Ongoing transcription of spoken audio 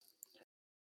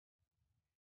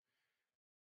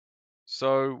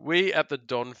So we at the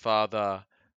Don Father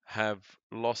have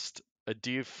lost a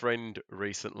dear friend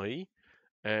recently,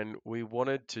 and we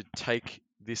wanted to take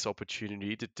this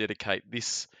opportunity to dedicate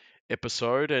this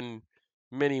episode and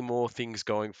many more things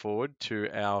going forward to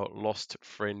our lost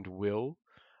friend Will,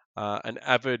 an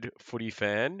avid footy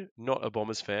fan, not a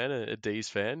Bombers fan, a D's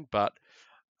fan, but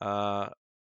uh,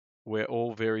 we're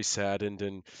all very saddened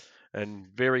and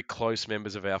very close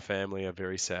members of our family are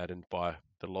very saddened by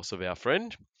the loss of our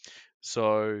friend.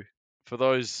 So, for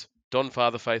those Don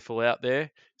Father faithful out there,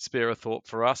 spare a thought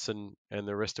for us and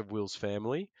the rest of Will's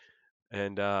family.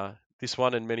 And this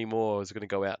one and many more is going to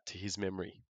go out to his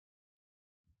memory.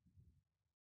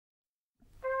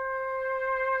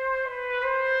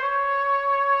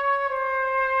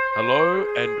 Hello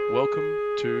and welcome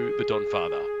to the Don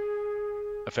Father,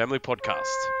 a family podcast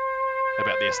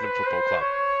about the Essendon Football Club.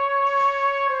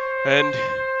 And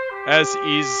as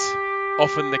is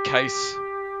often the case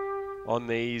on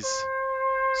these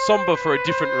somber for a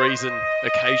different reason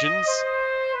occasions,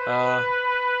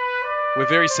 we're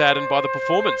very saddened by the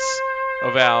performance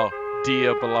of our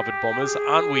dear beloved Bombers,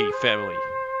 aren't we, family?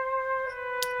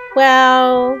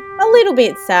 Well, a little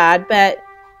bit sad, but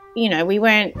we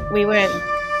weren't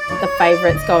the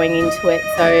favourites going into it,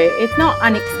 so it's not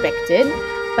unexpected,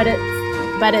 but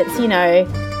it's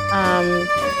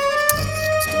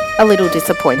a little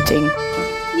disappointing.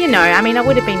 It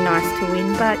would have been nice to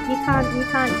win, but you can't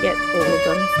get all of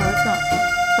them, so it's not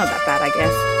that bad, I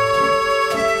guess.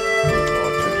 Oh,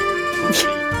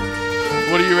 Judy.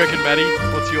 What do you reckon, Maddie?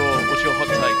 What's your hot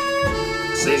take?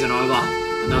 Season over.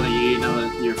 Another year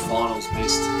of finals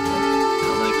missed.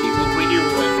 Look, we knew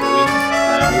we weren't going to win.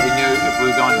 We knew if we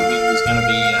were going to win, it was going to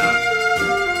be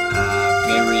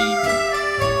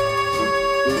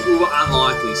we were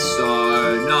unlikely. So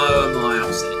no, am I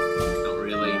upset? Not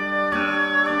really.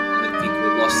 I didn't think we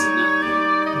lost in that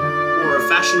or a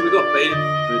fashion. We got beaten,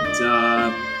 but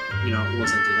it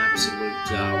wasn't an absolute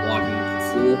wiping of the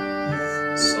floor.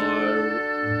 So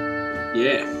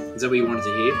yeah, is that what you wanted to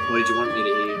hear? What did you want me to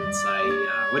hear and say?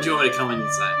 What did you want me to come in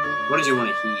and say? What did you want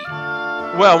to hear?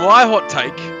 Well, my hot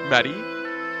take, Maddie,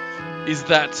 is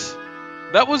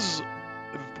that was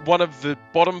one of the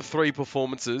bottom three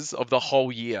performances of the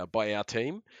whole year by our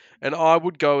team. And I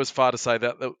would go as far to say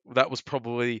that was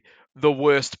probably the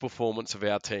worst performance of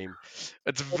our team.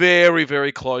 It's very,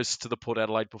 very close to the Port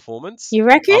Adelaide performance. You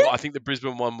reckon? I think the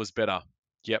Brisbane one was better.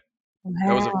 Yep. Wow.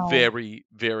 That was a very,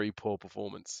 very poor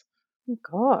performance. Oh,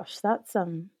 gosh, that's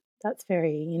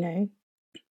very,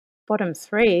 bottom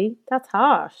three. That's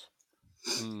harsh.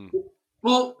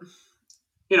 Well,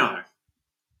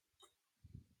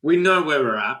 we know where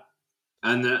we're at,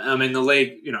 and the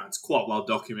league. It's quite well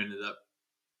documented that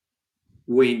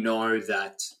we know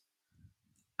that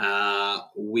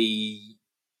we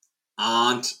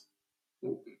aren't.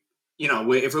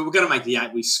 If we were going to make the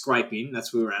 8, we scrape in.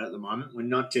 That's where we're at the moment. We're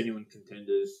not genuine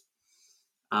contenders.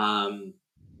 We're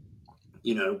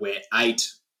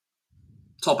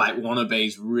top 8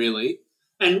 wannabes, really.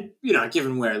 And,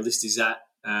 given where our list is at,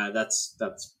 that's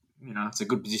it's a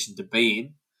good position to be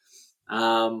in.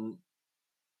 And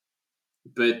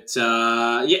look,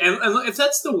 if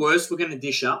that's the worst we're going to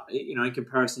dish up, in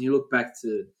comparison, you look back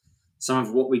to some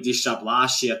of what we dished up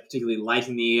last year, particularly late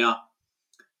in the year,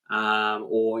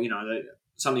 or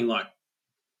something like,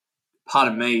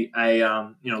 pardon me,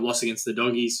 a loss against the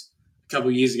Doggies a couple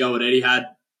of years ago at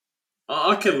Etihad.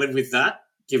 I can live with that,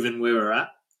 given where we're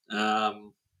at.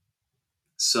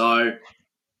 So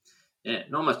yeah,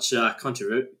 not much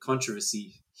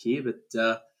controversy here, but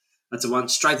that's a one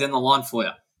straight down the line for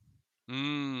you.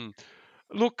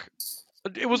 Look,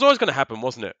 it was always going to happen,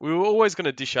 wasn't it? We were always going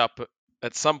to dish up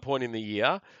at some point in the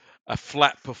year a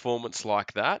flat performance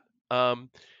like that.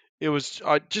 It was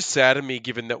just saddened me,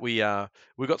 given that we got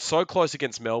so close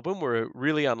against Melbourne. We're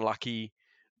really unlucky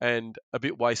and a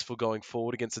bit wasteful going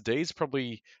forward against the D's.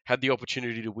 Probably had the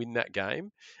opportunity to win that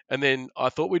game. And then I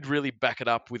thought we'd really back it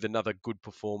up with another good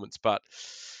performance. But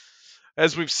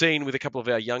as we've seen with a couple of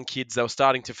our young kids, they were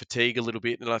starting to fatigue a little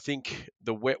bit. And I think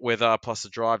the wet weather plus the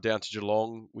drive down to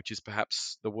Geelong, which is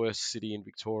perhaps the worst city in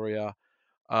Victoria.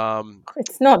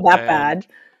 It's not that bad.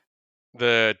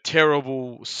 The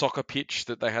terrible soccer pitch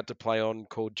that they had to play on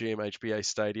called GMHBA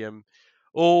Stadium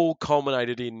all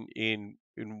culminated in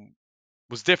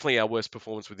was definitely our worst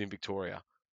performance within Victoria.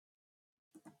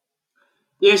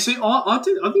 Yeah, see, I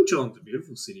think Geelong's a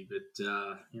beautiful city, but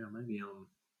maybe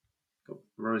got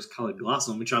rose-coloured glasses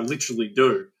on, which I literally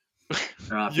do.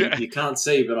 Yeah. You can't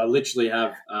see, but I literally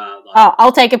have.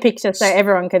 I'll take a picture so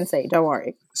everyone can see. Don't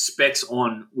worry. Specs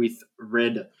on with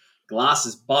red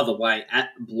glasses. By the way,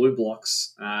 at Blue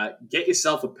Blocks, get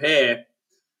yourself a pair.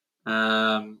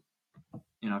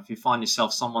 If you find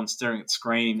yourself someone staring at the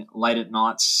screen late at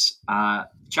nights,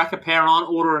 chuck a pair on,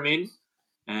 order them in,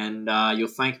 and you'll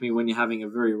thank me when you're having a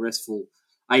very restful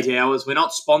 8 hours. We're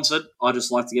not sponsored. I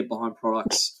just like to get behind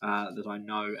products that I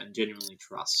know and genuinely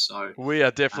trust. So We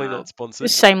are definitely not sponsored.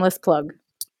 Shameless plug.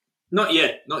 Not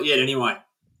yet anyway.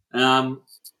 No,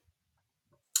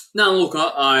 look,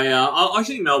 I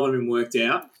think Melbourne have been worked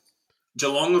out.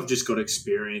 Geelong have just got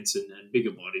experience and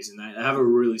bigger bodies, and they have a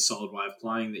really solid way of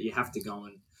playing that you have to go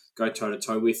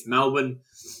toe-to-toe with. Melbourne,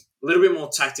 a little bit more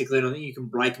tactically, and I think you can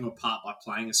break them apart by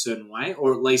playing a certain way,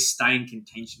 or at least stay in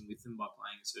contention with them by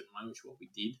playing a certain way, which is what we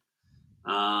did.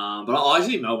 But I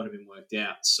think Melbourne have been worked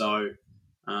out. So,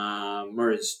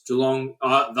 whereas Geelong,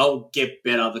 they'll get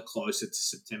better the closer to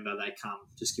September they come,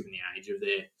 just given the age of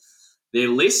their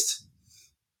list.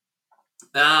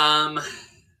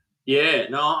 Yeah,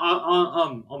 no,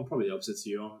 I'm probably the opposite to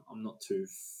you. I'm not too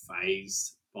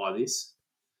phased by this.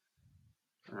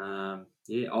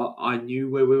 I knew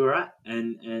where we were at,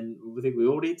 and I think we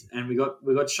all did, and we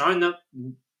got shown that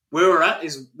where we're at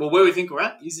is where we think we're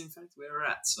at is in fact where we're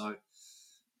at. So,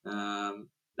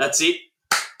 that's it.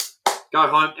 Go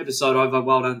home. Episode over.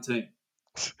 Well done, team.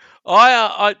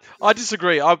 I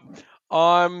disagree.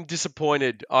 I'm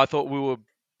disappointed. I thought we were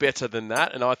better than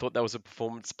that, and I thought that was a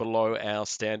performance below our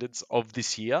standards of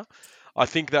this year. I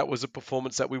think that was a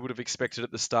performance that we would have expected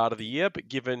at the start of the year, but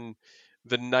given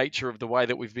the nature of the way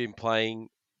that we've been playing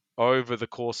over the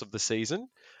course of the season,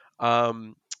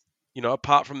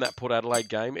 apart from that Port Adelaide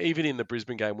game, even in the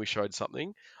Brisbane game we showed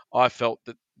something. I felt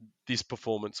that this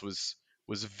performance was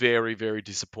very, very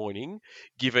disappointing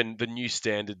given the new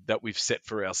standard that we've set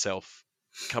for ourselves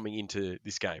coming into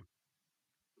this game.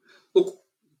 Look,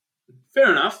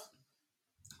 fair enough.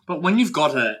 But when you've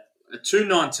got two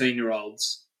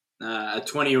 19-year-olds, a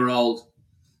 20-year-old,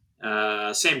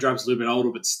 Sam Drummond's a little bit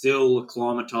older, but still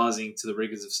acclimatising to the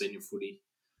rigours of senior footy.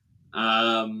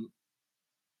 Who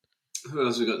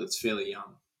else have we got that's fairly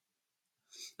young?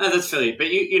 No, that's fairly...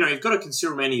 But, you've got a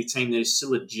considerable amount of your team that is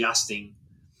still adjusting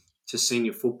to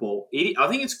senior football. I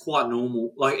think it's quite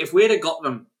normal. Like, if we had got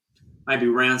them maybe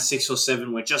round 6 or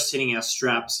 7, we're just hitting our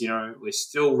straps, we're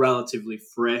still relatively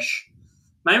fresh.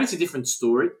 Maybe it's a different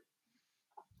story.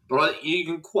 But you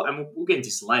can quite, and we'll get into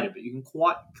this later, but you can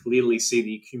quite clearly see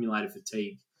the accumulated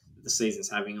fatigue that the season's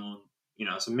having on,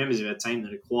 some members of our team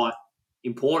that are quite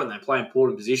important. They play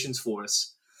important positions for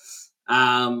us.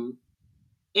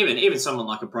 Even someone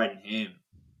like a Braden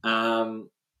Ham.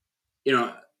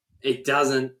 It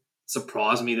doesn't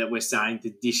surprise me that we're starting to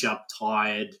dish up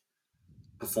tired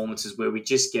performances where we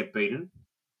just get beaten.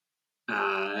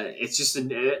 It's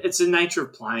the nature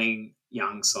of playing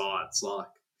young sides. Like,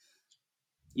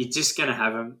 you're just going to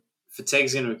have them.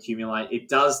 Fatigue's going to accumulate. It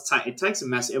takes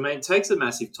a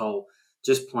massive toll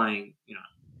just playing,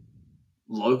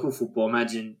 local football.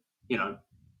 Imagine,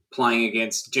 playing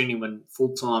against genuine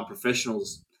full-time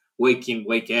professionals week in,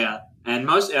 week out. And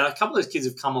a couple of those kids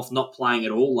have come off not playing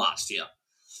at all last year.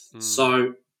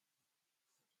 So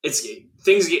it's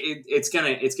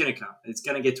gonna come. It's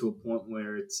gonna get to a point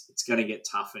where it's gonna get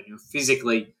tougher. You're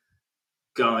physically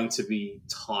going to be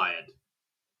tired,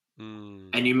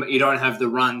 and you don't have the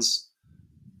runs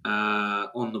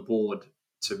on the board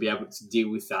to be able to deal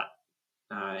with that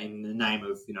in the name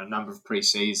of number of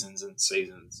pre-seasons and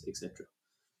seasons, etc.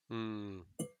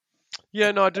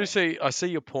 Yeah, no, I see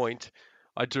your point.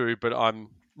 I do, but I'm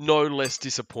no less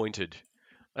disappointed.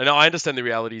 And I understand the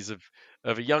realities of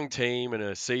a young team and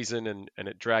a season and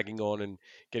it dragging on and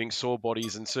getting sore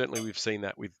bodies, and certainly we've seen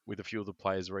that with a few of the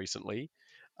players recently.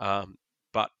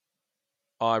 But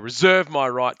I reserve my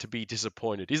right to be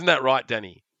disappointed. Isn't that right,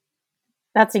 Danny?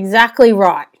 That's exactly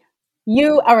right.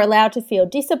 You are allowed to feel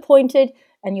disappointed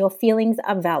and your feelings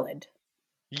are valid.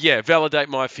 Yeah, validate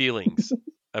my feelings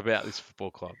about this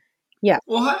football club. Yeah.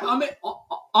 Well, I mean,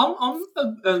 I'm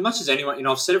as much as anyone,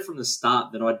 I've said it from the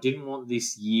start that I didn't want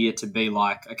this year to be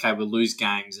like, okay, we'll lose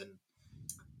games and,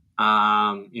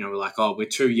 we're like, oh, we're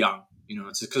too young.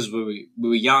 It's because we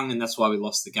were young and that's why we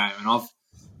lost the game. And I've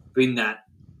been that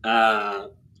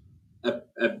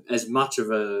as much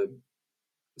of a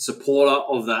supporter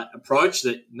of that approach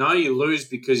that, no, you lose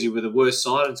because you were the worst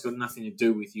side. It's got nothing to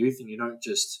do with youth, and you don't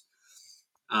just,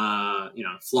 fly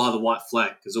the white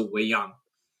flag because we're young.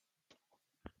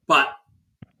 But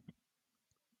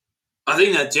I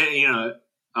think that,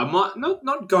 I might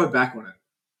not go back on it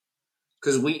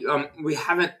because we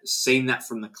haven't seen that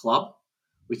from the club,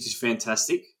 which is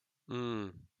fantastic.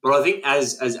 But I think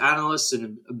as analysts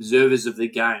and observers of the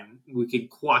game, we can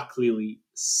quite clearly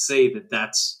see that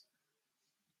that's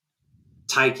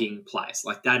taking place.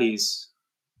 Like, that is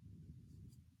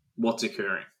what's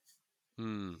occurring.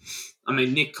 Mm. I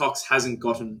mean, Nick Cox hasn't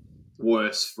gotten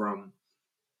worse from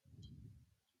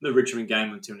the Richmond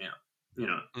game until now. You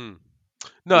know,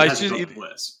 No, he it's hasn't just gotten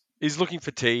worse. he's looking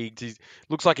fatigued. He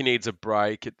looks like he needs a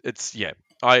break.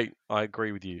 I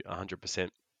agree with you 100%.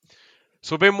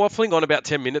 So we've been waffling on about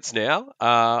 10 minutes now.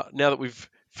 Now that we've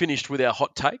finished with our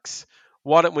hot takes,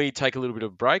 why don't we take a little bit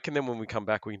of a break, and then when we come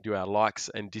back, we can do our likes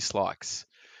and dislikes.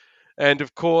 And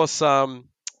of course, our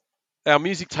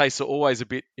music tastes are always a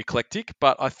bit eclectic,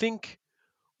 but I think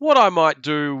what I might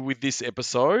do with this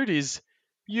episode is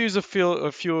use a few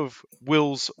of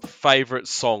Will's favourite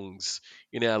songs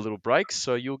in our little breaks,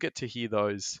 so you'll get to hear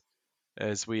those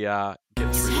as we get through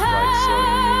the break.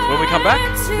 So when we come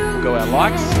back, we'll go our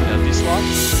likes, our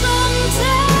dislikes.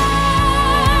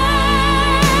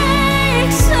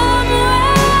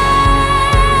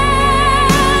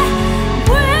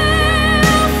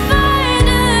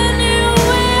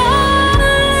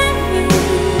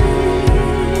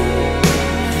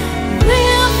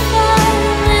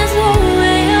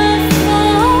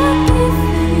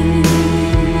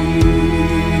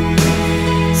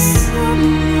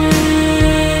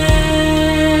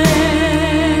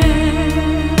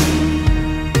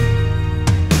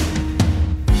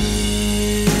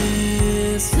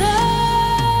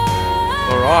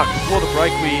 Before the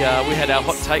break, we had our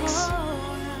hot takes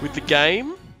with the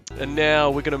game, and now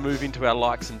we're going to move into our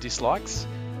likes and dislikes.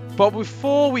 But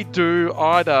before we do,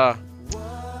 I'd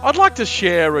like to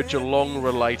share a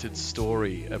Geelong-related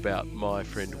story about my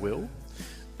friend Will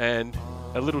and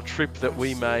a little trip that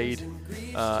we made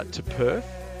to Perth.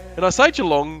 And I say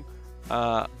Geelong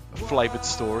flavoured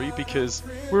story because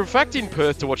we're in fact in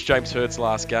Perth to watch James Hirds'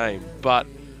 last game, but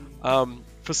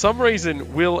for some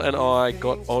reason Will and I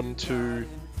got onto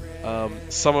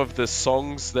some of the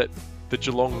songs that the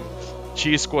Geelong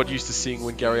cheer squad used to sing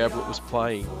when Gary Ablett was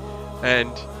playing,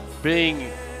 and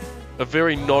being a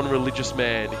very non-religious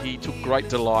man, he took great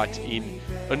delight in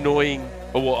annoying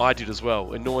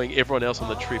everyone else on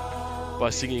the trip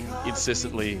by singing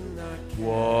incessantly,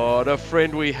 "What a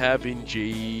friend we have in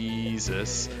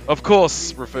Jesus," of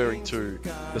course referring to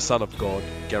the Son of God,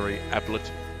 Gary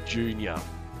Ablett Jr.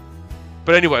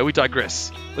 But anyway, we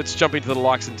digress. Let's jump into the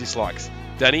likes and dislikes.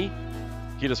 Danny,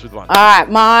 hit us with one. All right,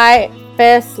 my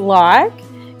first like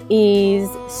is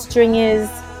Stringer's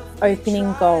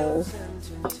opening goal.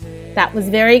 That was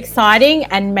very exciting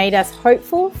and made us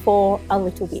hopeful for a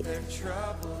little bit.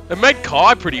 It made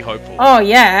Kai pretty hopeful. Oh,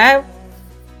 yeah.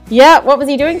 Yeah, what was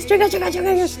he doing? Stringer. I can't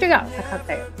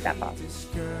say it that fast.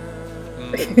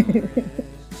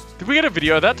 Did we get a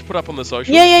video of that to put up on the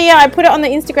social? Yeah. I put it on the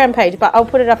Instagram page, but I'll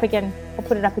put it up again.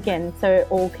 So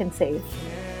all can see.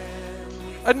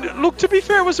 And look, to be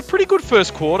fair, it was a pretty good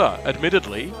first quarter,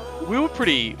 admittedly. We were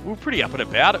pretty up and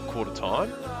about at quarter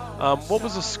time. What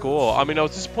was the score? I mean, I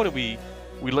was disappointed we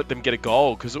let them get a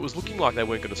goal because it was looking like they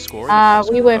weren't going to score in the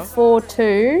first we quarter. were 4-2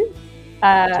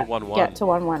 to 1-1. Yeah, to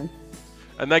 1-1.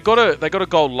 And they got a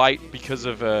goal late because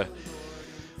of a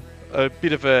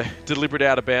bit of a deliberate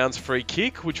out of bounds free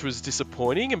kick, which was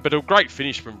disappointing, but a great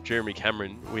finish from Jeremy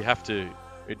Cameron.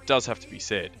 It does have to be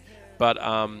said, but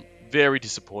very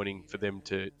disappointing for them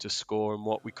to score in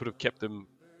what we could have kept them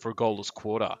for a goalless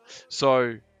quarter.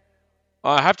 So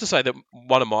I have to say that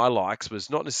one of my likes was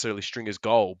not necessarily Stringer's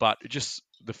goal, but just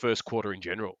the first quarter in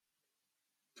general.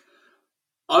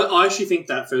 I actually think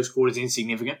that first quarter is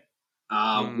insignificant.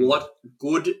 What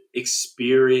good,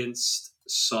 experienced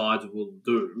sides will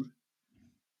do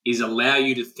is allow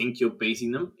you to think you're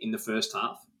beating them in the first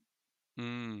half.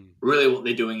 Really what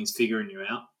they're doing is figuring you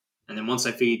out. And then once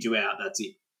they figured you out, that's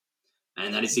it.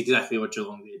 And that is exactly what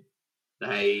Geelong did.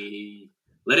 They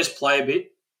let us play a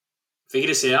bit,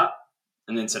 figured us out,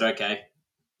 and then said, okay,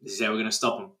 this is how we're going to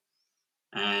stop them.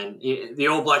 And the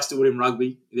All Blacks do it in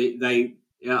rugby. I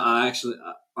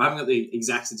haven't got the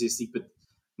exact statistic, but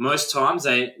most times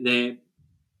their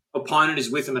opponent is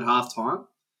with them at halftime,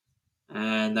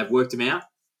 and they've worked them out,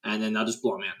 and then they'll just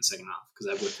blow them out in the second half because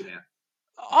they've worked them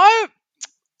out.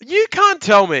 You can't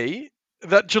tell me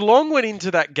that Geelong went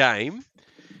into that game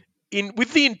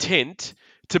with the intent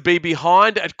to be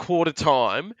behind at quarter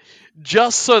time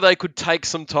just so they could take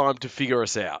some time to figure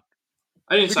us out.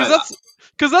 I didn't say that.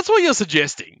 Because that's what you're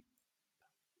suggesting.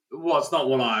 Well, it's not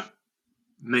what I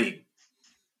mean.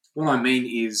 What I mean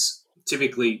is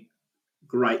typically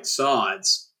great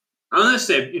sides, unless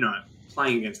they're,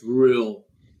 playing against real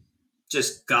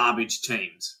just garbage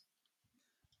teams,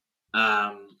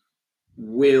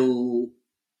 will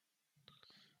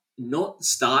not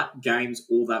start games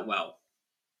all that well.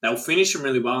 They'll finish them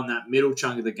really well in that middle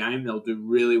chunk of the game. They'll do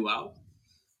really well.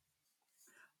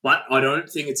 But I don't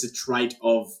think it's a trait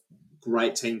of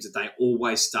great teams that they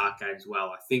always start games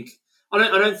well. I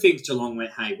don't think Geelong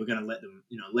went, hey, we're going to let them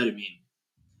in.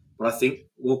 But I think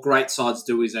what great sides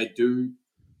do is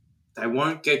they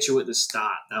won't get you at the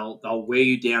start. They'll wear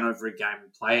you down over a game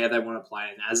and play how they want to play.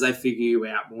 And as they figure you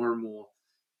out more and more,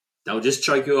 they'll just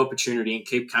choke your opportunity and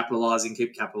keep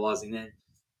capitalising.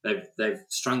 Then they've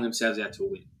strung themselves out to a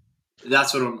win.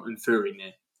 That's what I'm inferring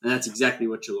there. And that's exactly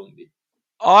what Geelong did.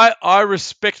 I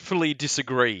respectfully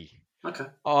disagree. Okay.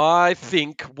 I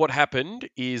think what happened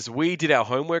is we did our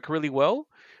homework really well,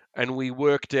 and we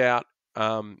worked out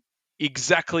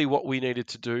exactly what we needed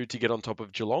to do to get on top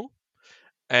of Geelong.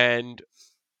 And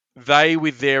they,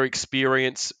 with their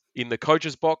experience in the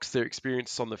coach's box, their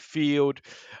experience on the field,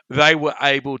 they were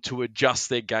able to adjust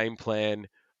their game plan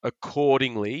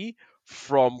accordingly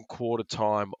from quarter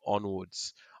time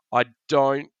onwards. I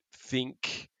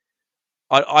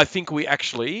think we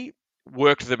actually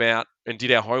worked them out and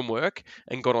did our homework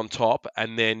and got on top,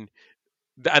 and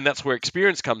that's where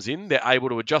experience comes in. They're able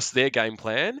to adjust their game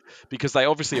plan because they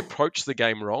obviously approached the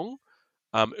game wrong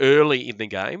early in the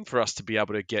game for us to be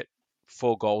able to get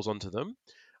 4 goals onto them.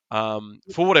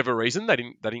 For whatever reason, they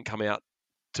didn't come out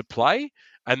to play,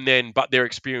 but their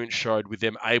experience showed with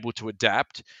them able to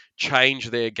adapt, change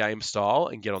their game style,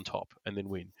 and get on top and then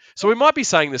win. So we might be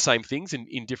saying the same things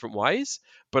in different ways,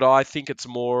 but I think it's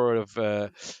more of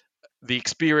the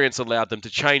experience allowed them to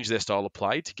change their style of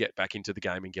play to get back into the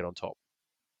game and get on top.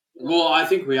 Well, I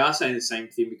think we are saying the same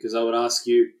thing because I would ask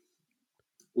you,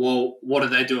 well, what did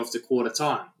they do after quarter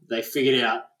time? They figured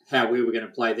out how we were going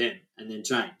to play then and then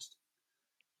changed.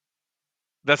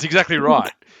 That's exactly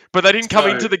right. But they didn't come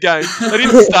into the game. They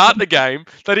didn't start the game.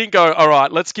 They didn't go, all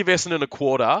right, let's give Essendon a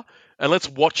quarter and let's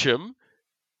watch them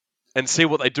and see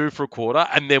what they do for a quarter,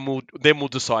 and then we'll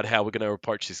decide how we're going to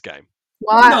approach this game.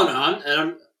 Why? No,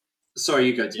 I'm sorry,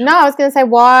 you go, Jen. No, I was going to say,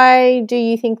 why do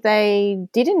you think they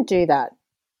didn't do that?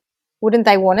 Wouldn't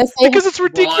they want to see? Because it's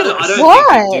ridiculous. Well,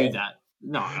 I don't think they do that.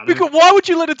 No, because why would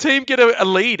you let a team get a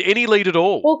lead, any lead at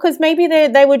all? Well, because maybe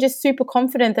they were just super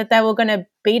confident that they were going to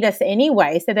beat us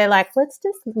anyway. So they're like, let's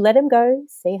just let them go,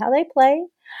 see how they play,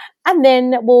 and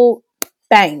then we'll,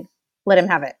 bang, let them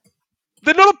have it.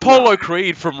 They're not Apollo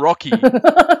Creed from Rocky. Well,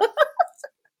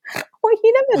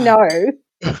 you never know.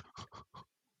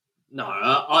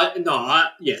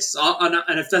 Yes, I know,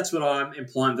 and if that's what I'm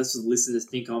implying, that's what the listeners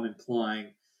think I'm implying.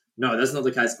 No, that's not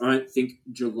the case. I don't think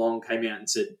Geelong came out and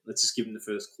said, let's just give them the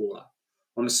first quarter.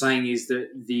 What I'm saying is that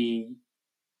the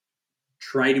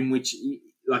trade in which,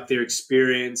 like their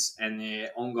experience and their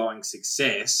ongoing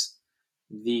success,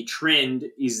 the trend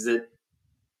is that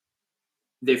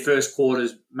their first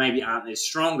quarters maybe aren't their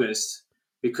strongest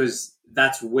because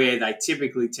that's where they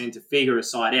typically tend to figure a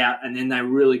side out and then they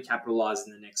really capitalise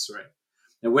in the next 3.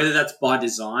 Now, whether that's by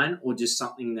design or just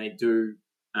something they do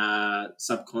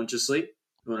subconsciously,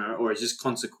 or it's just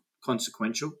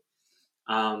consequential,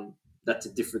 that's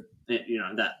a different,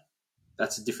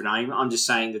 that's a different aim. I'm just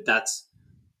saying that that's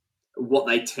what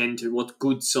what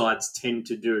good sides tend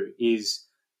to do is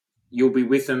you'll be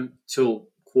with them till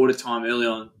quarter time early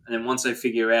on, and then once they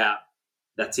figure out,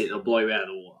 that's it. They'll blow you out of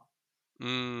the water.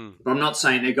 But I'm not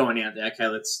saying they're going out there. Okay,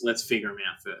 let's figure them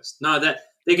out first. No, that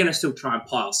they're going to still try and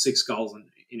pile 6 goals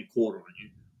in a quarter on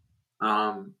you.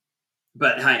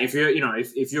 But hey, if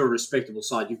you're a respectable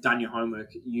side, you've done your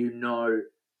homework, you know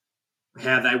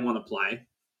how they want to play,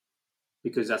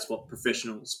 because that's what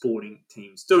professional sporting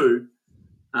teams do.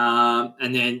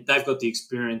 And then they've got the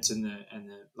experience and the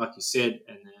like you said,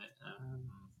 and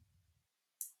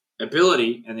the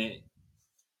ability, and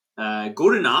they're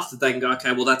good enough that they can go,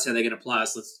 okay, well that's how they're going to play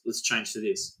us. Let's change to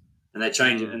this, and they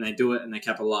change it, and they do it, and they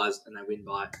capitalise, and they win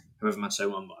by however much they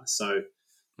won by. So.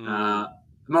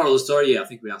 Moral of the story, I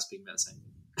think we are speaking about the same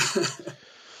thing.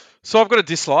 So I've got a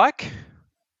dislike,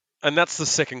 and that's the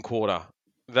second quarter.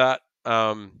 That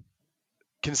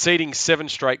conceding 7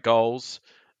 straight goals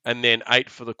and then 8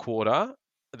 for the quarter,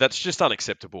 that's just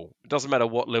unacceptable. It doesn't matter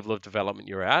what level of development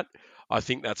you're at. I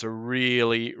think that's a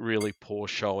really, really poor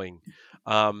showing.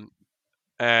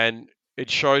 And it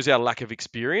shows our lack of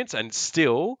experience and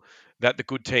still that the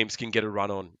good teams can get a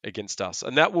run on against us.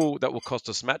 And that will cost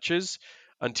us matches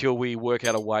until we work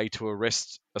out a way to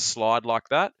arrest a slide like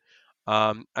that.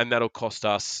 And that'll cost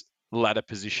us ladder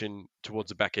position towards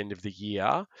the back end of the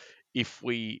year if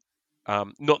we,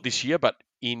 not this year, but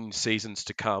in seasons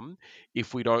to come,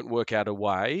 if we don't work out a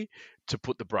way to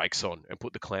put the brakes on and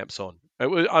put the clamps on. It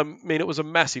was a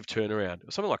massive turnaround. It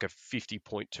was something like a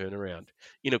 50-point turnaround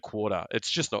in a quarter.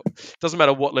 It's just not, doesn't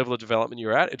matter what level of development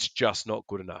you're at, it's just not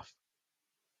good enough.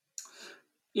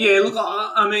 Yeah, look,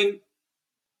 I mean,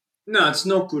 no, it's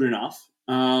not good enough.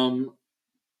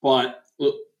 But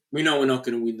look, we know we're not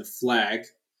going to win the flag.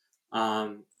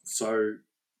 So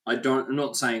I'm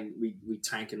not saying we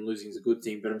tank and losing is a good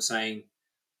thing, but I'm saying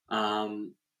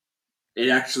it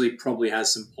actually probably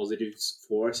has some positives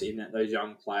for us in that those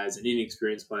young players and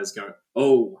inexperienced players go,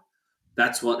 oh,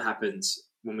 that's what happens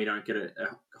when we don't get a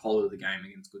hold of the game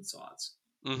against good sides.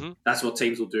 Mm-hmm. That's what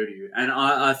teams will do to you. And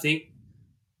I think,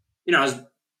 as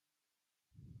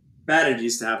bad it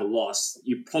is to have a loss,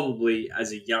 you probably,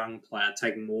 as a young player,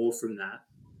 take more from that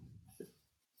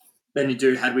than you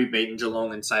do had we beaten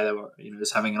Geelong and say they were,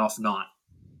 just having an off night.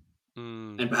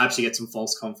 And perhaps you get some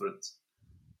false confidence.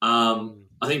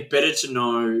 I think better to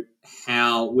know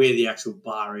where the actual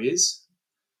bar is.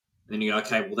 And then you go,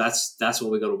 okay, well, that's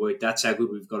what we've got to work. That's how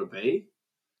good we've got to be.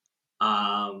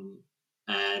 And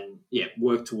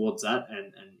work towards that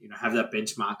and have that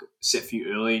benchmark set for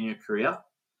you early in your career,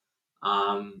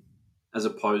 as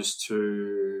opposed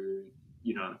to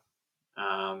Geelong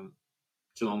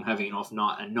having an off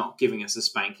night and not giving us a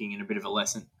spanking and a bit of a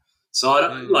lesson. So I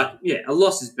don't a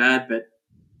loss is bad, but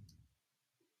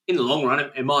in the long run,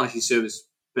 it might actually serve us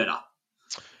better.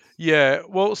 Yeah,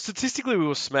 well, statistically, we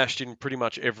were smashed in pretty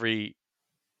much every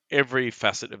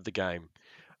facet of the game.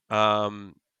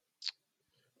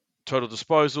 Total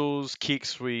disposals,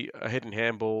 kicks, head and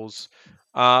handballs.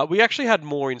 We actually had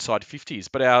more inside 50s,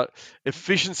 but our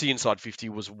efficiency inside 50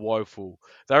 was woeful.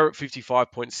 They were at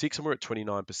 55.6 and we're at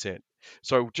 29%.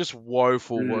 So just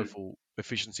woeful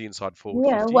efficiency inside forward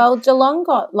 50. Well, Geelong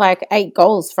got like 8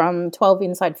 goals from 12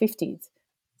 inside 50s.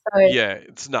 So, yeah,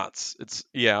 it's nuts.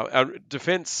 Our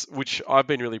defense, which I've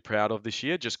been really proud of this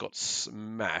year, just got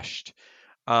smashed.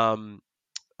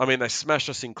 They smashed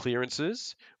us in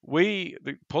clearances.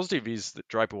 The positive is that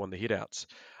Draper won the hitouts.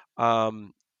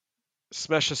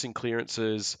 Smashed us in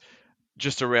clearances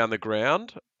just around the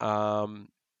ground.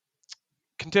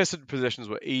 Contested possessions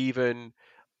were even.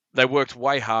 They worked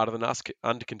way harder than us.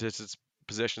 Under contested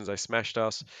possessions, they smashed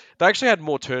us. They actually had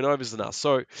more turnovers than us.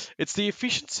 So it's the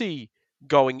efficiency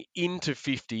going into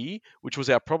 50, which was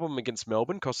our problem against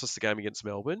Melbourne, cost us the game against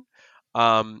Melbourne,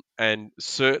 and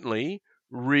certainly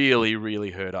really, really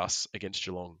hurt us against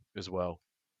Geelong as well.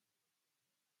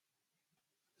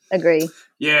 Agree.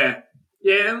 Yeah.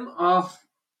 Like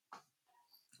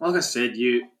I said,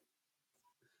 you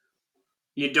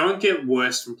don't get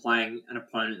worse from playing an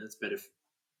opponent that's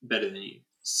better than you.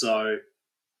 So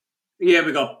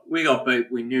we got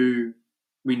beat. We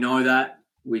know that.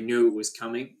 We knew it was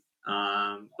coming.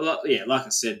 Like I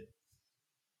said,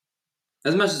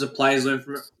 as much as the players learn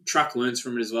from it, Truck learns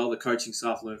from it as well. The coaching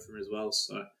staff learn from it as well.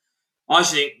 So I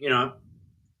think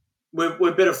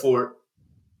we're better for it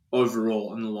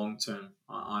overall in the long term.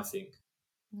 I think.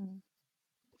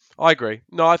 I agree.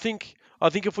 No, I think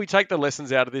if we take the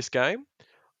lessons out of this game,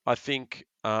 I think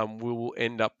we will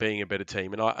end up being a better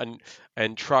team.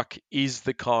 And Truck is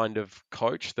the kind of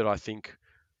coach that I think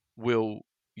will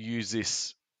use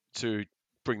this to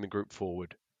bring the group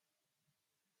forward.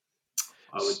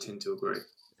 I would tend to agree.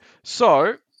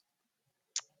 So,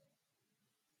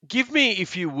 give me,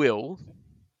 if you will,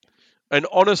 an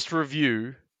honest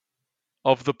review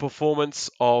of the performance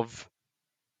of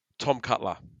Tom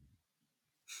Cutler.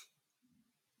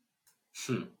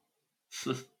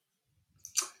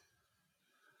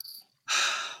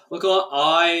 Look,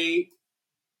 I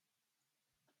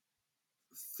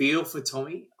feel for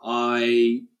Tommy.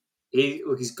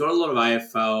 He's got a lot of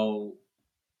AFL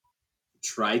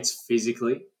traits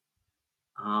physically.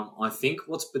 I think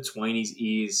what's between his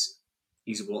ears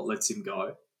is what lets him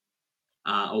go,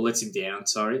 or lets him down.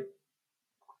 Sorry.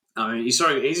 He's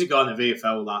a guy in the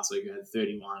VFL last week who had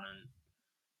 31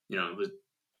 and was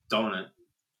dominant.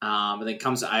 But then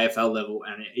comes to AFL level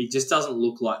and he just doesn't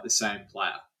look like the same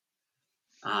player.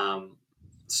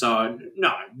 So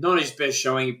no, not his best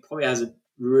showing. He probably hasn't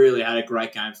really had a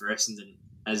great game for Essendon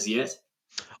as yet.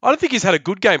 I don't think he's had a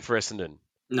good game for Essendon.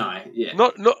 No, yeah.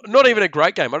 Not even a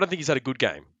great game. I don't think he's had a good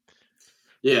game.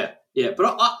 Yeah.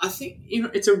 But I think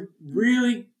it's a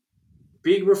really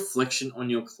big reflection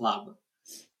on your club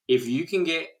if you can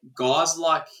get guys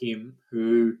like him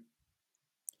who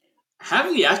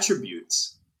have the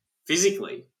attributes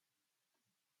physically.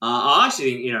 I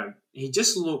actually think, he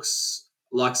just looks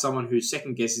like someone who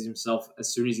second guesses himself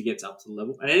as soon as he gets up to the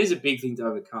level. And it is a big thing to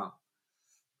overcome.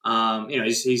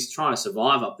 He's trying to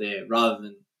survive up there rather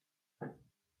than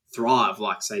thrive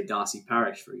like, say, Darcy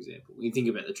Parish, for example. When you think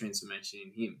about the transformation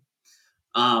in him.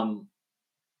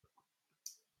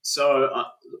 So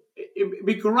it'd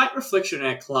be a great reflection in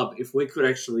our club if we could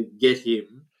actually get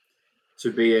him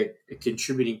to be a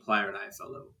contributing player at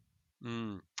AFL level.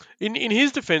 In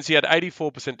his defence, he had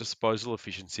 84% disposal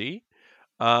efficiency,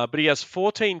 but he has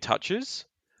 14 touches,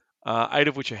 8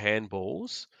 of which are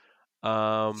handballs,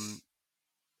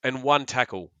 and 1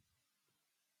 tackle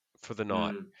for the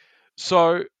night. Mm.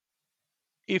 So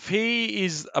if he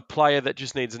is a player that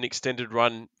just needs an extended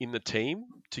run in the team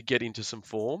to get into some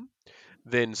form,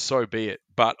 then so be it.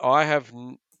 But I have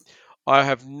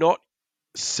not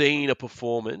seen a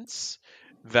performance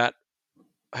that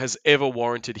has ever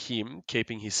warranted him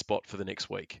keeping his spot for the next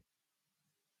week.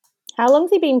 How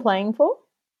long's he been playing for?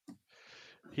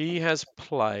 He has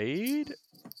played,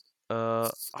 I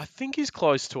think he's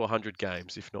close to 100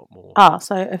 games, if not more. Oh,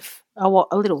 so a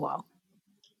little while.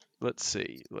 Let's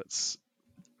see. Let's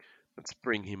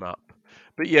bring him up.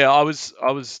 But yeah, I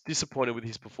was disappointed with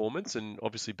his performance, and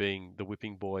obviously being the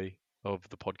whipping boy of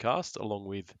the podcast, along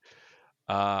with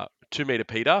 2 Meter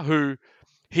Peter, who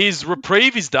his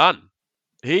reprieve is done.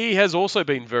 He has also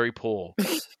been very poor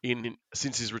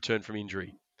since his return from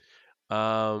injury.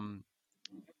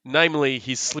 Namely,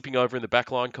 he's slipping over in the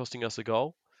back line, costing us a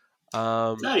goal.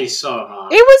 That is so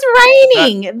hard. It was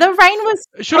raining. The rain was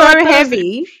so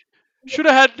heavy. Should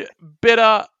have had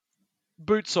better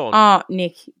boots on. Oh,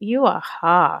 Nick, you are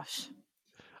harsh.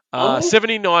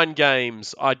 79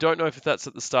 games. I don't know if that's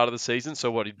at the start of the season,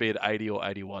 so what, he'd be at 80 or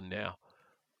 81 now.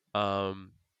 I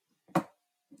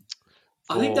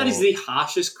think that is the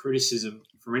harshest criticism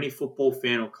from any football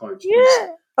fan or coach. Yeah.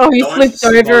 Oh, he slipped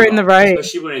over in the rain.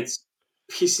 Especially when it's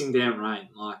pissing down rain.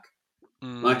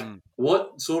 Like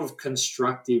what sort of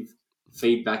constructive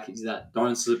feedback is that?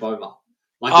 Don't slip over.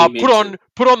 Like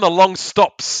put on the long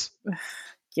stops.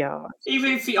 Yeah.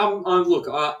 Even if I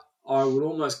would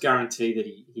almost guarantee that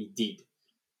he did,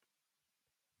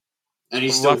 and he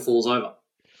still falls over.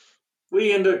 What are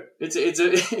you gonna do?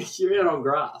 It's you're out on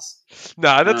grass.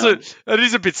 No, that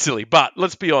is a bit silly. But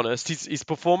let's be honest, his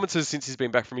performances since he's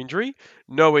been back from injury,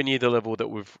 nowhere near the level that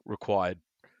we've required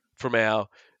from our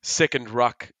second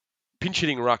pinch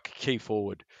hitting ruck key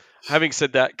forward. Having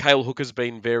said that, Cale Hooker's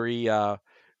been very,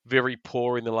 very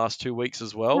poor in the last 2 weeks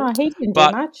as well. No, he didn't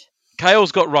do much.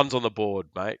 Cale's got runs on the board,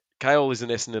 mate. Cale is an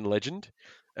Essendon legend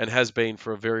and has been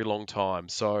for a very long time,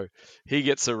 so he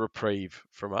gets a reprieve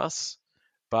from us.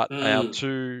 But our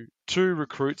two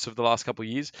recruits of the last couple of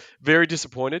years, very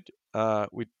disappointed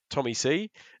with Tommy C,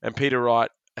 and Peter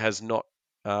Wright has not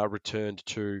returned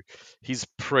to his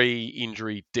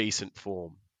pre-injury decent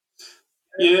form.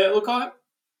 Yeah, look,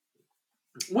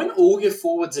 when all your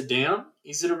forwards are down,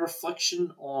 is it a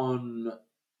reflection on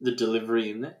the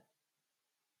delivery in there?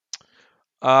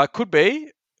 Could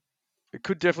be. It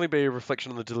could definitely be a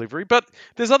reflection on the delivery, but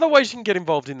there's other ways you can get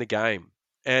involved in the game,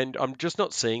 and I'm just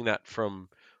not seeing that from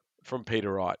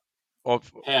Peter Wright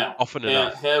often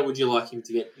enough. How would you like him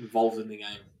to get involved in the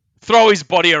game? Throw his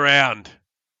body around.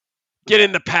 Get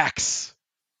in the packs.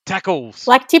 Tackles.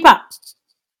 Like Tipper.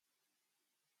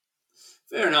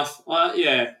 Fair enough.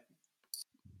 Yeah.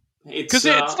 Because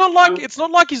it's not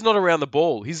like he's not around the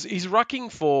ball. He's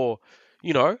rucking for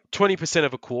 20%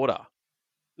 of a quarter.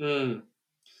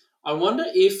 I wonder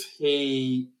if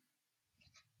he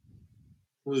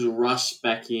was rushed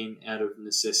back in out of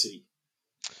necessity.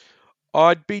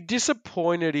 I'd be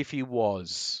disappointed if he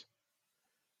was.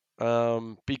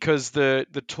 Because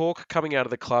the talk coming out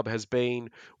of the club has been,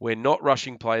 we're not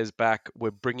rushing players back, we're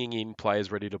bringing in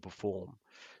players ready to perform.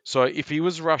 So if he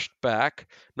was rushed back,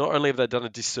 not only have they done a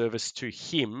disservice to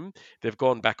him, they've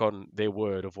gone back on their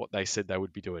word of what they said they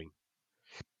would be doing.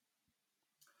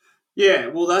 Yeah,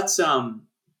 well, that's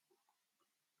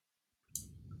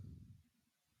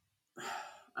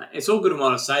it's all good and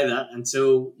well to say that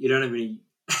until you don't have any.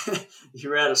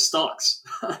 You're out of stocks.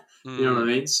 You know what I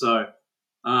mean? So,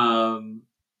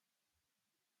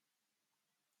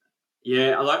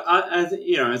 yeah,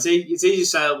 it's easy to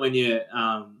say it when you're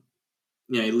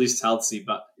your list healthy,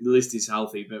 but the list is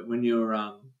healthy. But when you're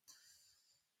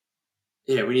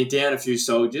when you're down a few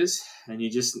soldiers and you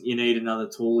need another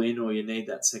tool in, or you need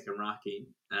that second ruck in,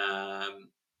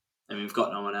 and we've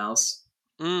got no one else.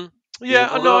 Yeah,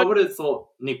 I would have thought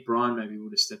Nick Bryan maybe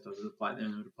would have stepped over the plate there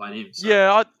and would have played him. So.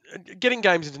 Yeah, getting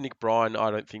games into Nick Bryan,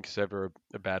 I don't think is ever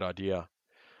a bad idea.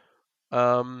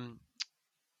 One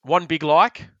big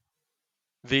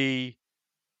the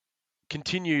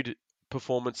continued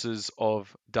performances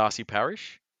of Darcy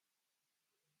Parish.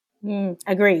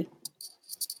 Agree.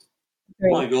 Oh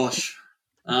my gosh.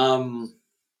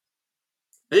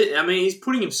 He's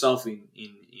putting himself in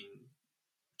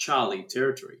Charlie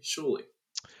territory, surely.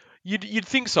 You'd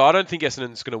think so. I don't think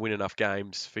Essendon's going to win enough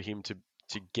games for him to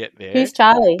get there. Who's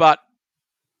Charlie? But,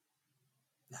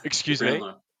 excuse me?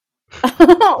 What?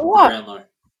 Brownlow.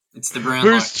 It's the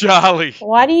Brownlow. Who's Charlie?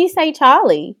 Why do you say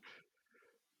Charlie?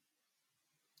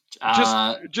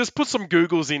 Just put some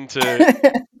Googles into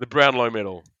the Brownlow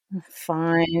medal.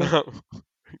 Fine.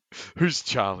 Who's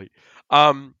Charlie?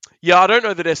 Yeah, I don't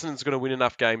know that Essendon's going to win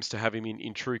enough games to have him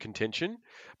in true contention.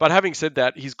 But having said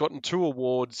that, he's gotten 2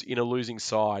 awards in a losing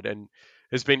side and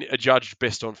has been adjudged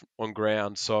best on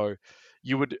ground. So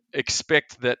you would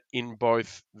expect that in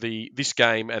both this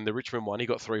game and the Richmond one, he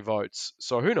got 3 votes.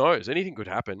 So who knows? Anything could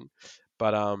happen.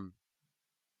 But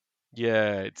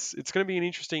yeah, it's going to be an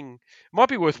interesting. Might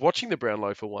be worth watching the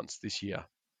Brownlow for once this year.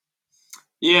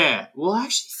 Yeah, well, I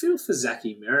actually feel for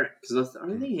Zachy Merritt because I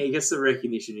don't think he gets the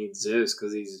recognition he deserves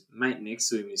because his mate next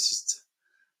to him is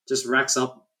just racks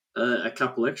up a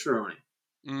couple extra on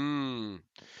him.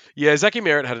 Yeah, Zachy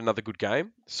Merritt had another good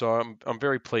game, so I'm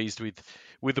very pleased with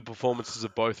the performances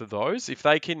of both of those. If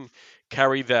they can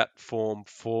carry that form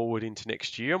forward into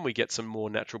next year and we get some more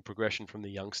natural progression from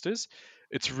the youngsters,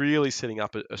 it's really setting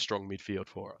up a strong midfield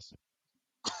for us.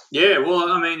 Yeah,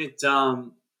 well, I mean,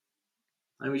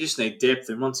 we just need depth,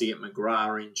 and once you get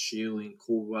McGrath in, Shield in,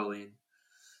 Caldwell in,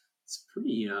 it's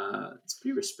pretty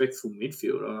respectful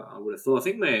midfield. I would have thought. I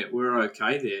think we're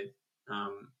okay there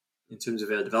in terms of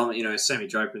our development. You know, Sammy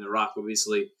Draper in the ruck,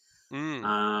 obviously.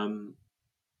 It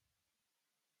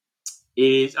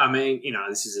is. I mean, you know,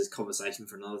 this is a conversation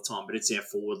for another time, but it's our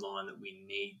forward line that we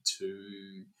need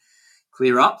to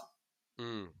clear up.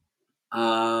 And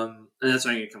that's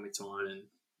only going to come with time and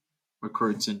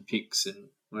recruits and picks and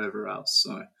whatever else.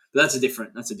 So, but that's a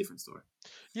different story.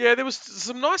 Yeah, there was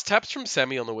some nice taps from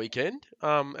Sammy on the weekend,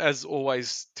 as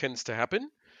always tends to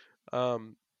happen.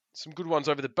 Some good ones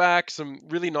over the back, some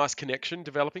really nice connection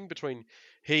developing between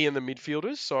he and the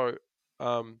midfielders. So,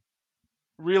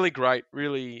 really great,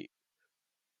 really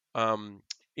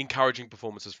encouraging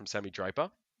performances from Sammy Draper.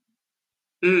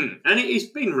 And he's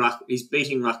beating ruck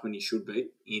when he should be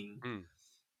in.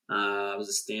 Was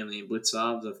it Stanley and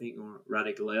Blitzarves, I think, or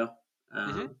Radic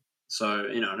So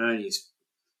you know, I don't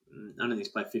think he's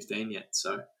played 15 yet.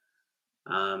 So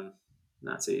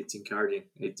it's encouraging.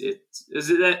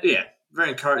 Very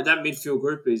encouraging. That midfield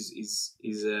group is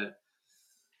a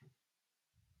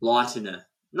light in a.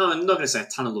 No, I'm not going to say a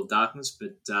tunnel of darkness,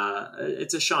 but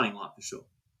it's a shining light for sure.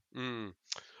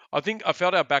 I think I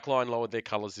felt our backline lowered their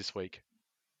colours this week.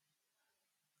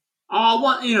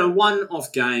 One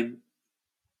off game.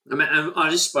 I mean, I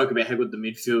just spoke about how good the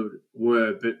midfield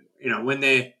were, but you know, when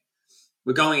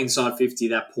we're going inside 50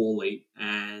 that poorly,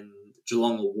 and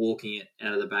Geelong are walking it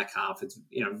out of the back half, it's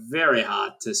very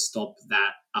hard to stop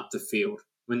that up the field.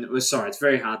 It's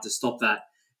very hard to stop that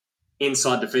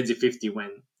inside defensive 50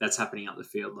 when that's happening up the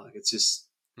field. Like it's just,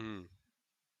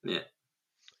 yeah.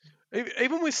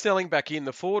 Even with Snelling back in,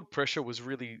 the forward pressure was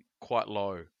really quite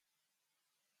low.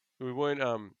 We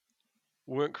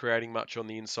weren't creating much on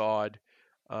the inside.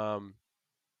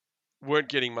 Weren't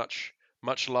getting much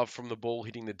love from the ball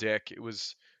hitting the deck. It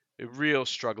was a real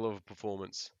struggle of a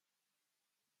performance.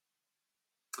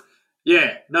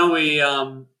 Yeah, no,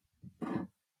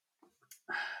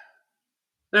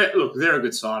 look, they're a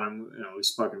good side, and we've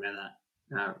spoken about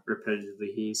that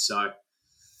repetitively here. So,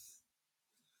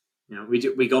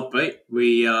 we got beat.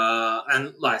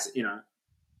 And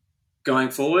going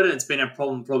forward, it's been a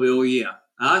problem probably all year.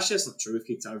 Actually, that's not true. We've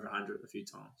kicked over 100 a few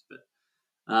times, but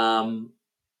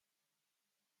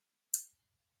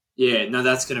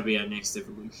that's going to be our next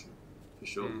evolution for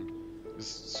sure.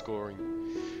 Scoring.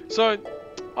 So,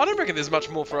 I don't reckon there's much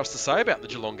more for us to say about the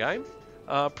Geelong game.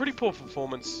 Pretty poor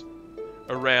performance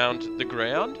around the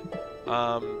ground.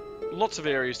 Lots of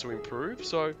areas to improve.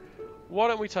 So, why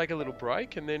don't we take a little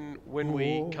break, and then when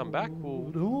we come back,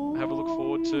 we'll have a look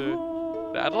forward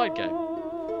to the Adelaide game.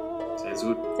 Sounds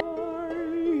good.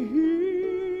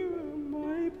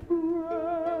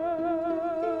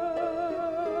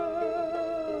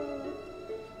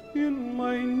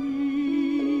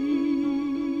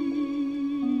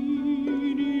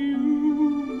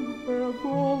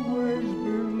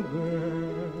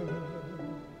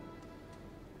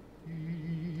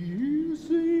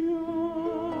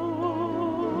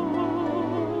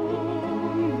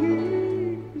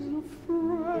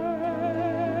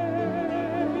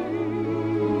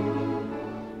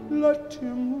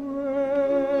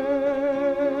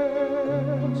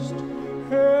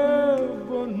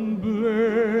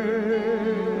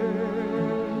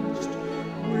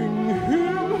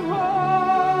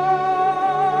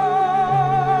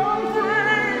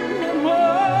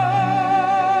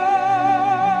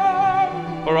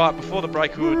 Before the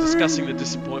break, we were discussing the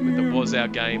disappointment that was our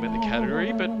game at the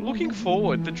Cattery, but looking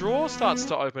forward, the draw starts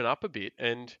to open up a bit,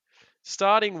 and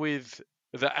starting with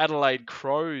the Adelaide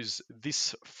Crows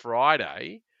this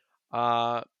Friday,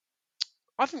 I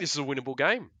think this is a winnable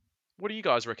game. What do you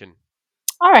guys reckon?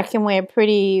 I reckon we're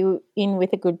pretty in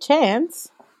with a good chance.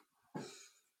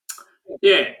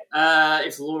 Yeah,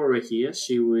 if Laura were here,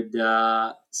 she would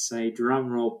say, drum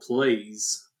roll,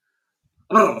 please.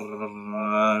 It's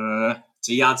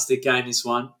a yardstick game, this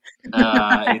one.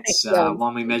 It's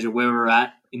one we measure where we're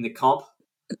at in the comp.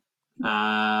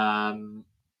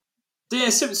 Yeah,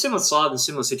 similar side and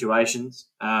similar situations.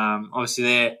 Obviously,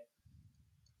 they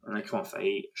come off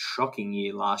a shocking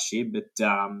year last year, but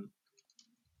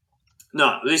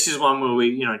no, this is one where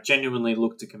we, genuinely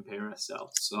look to compare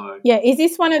ourselves. So yeah, is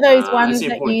this one of those ones it's an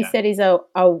that important you game. said is a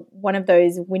one of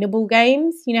those winnable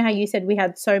games? You know how you said we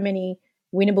had so many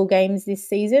winnable games this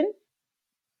season?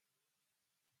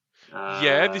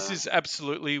 Yeah, this is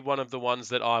absolutely one of the ones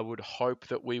that I would hope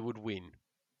that we would win.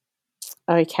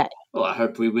 Okay. Well, I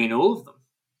hope we win all of them.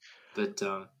 But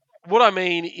What I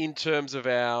mean in terms of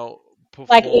our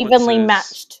Like performances, evenly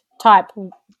matched type.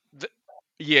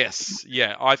 Yes,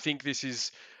 yeah. I think this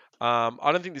is. I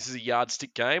don't think this is a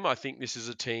yardstick game. I think this is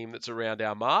a team that's around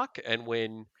our mark, and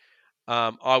when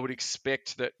I would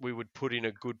expect that we would put in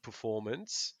a good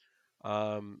performance,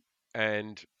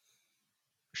 and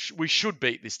we should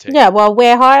beat this team. Yeah, well,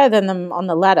 we're higher than them on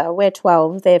the ladder. We're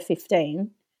 12, they're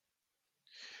 15.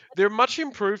 They're much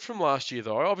improved from last year,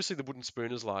 though. Obviously, the Wooden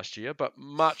Spooners last year, but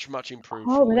much improved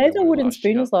Oh, from were where they they the were Wooden last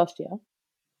year. Spooners last year?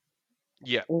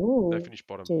 Yeah, Ooh, they finished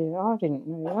bottom. dude, I didn't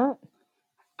know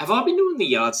have I been doing the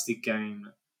yardstick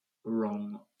game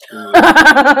wrong?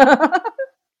 that.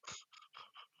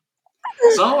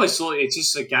 Because I always thought it's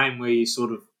just a game where you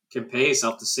sort of compare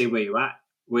yourself to see where you're at.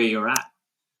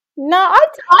 No, I'd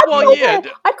call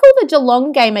the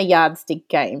Geelong game a yardstick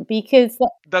game because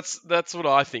That's what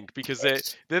I think, because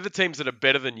they're the teams that are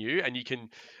better than you, and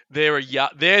they're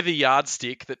the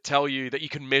yardstick that tell you that you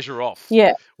can measure off.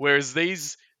 Yeah. Whereas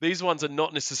these ones are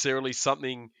not necessarily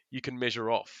something you can measure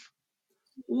off.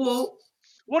 Well,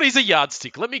 what is a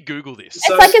yardstick? Let me Google this. It's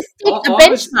like a stick, a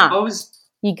benchmark.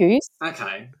 You goose.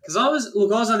 Okay, because I was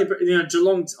only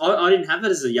Geelong. I didn't have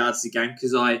that as a yardstick game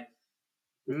because I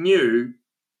knew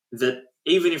that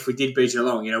even if we did beat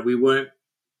Geelong, we weren't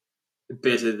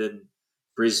better than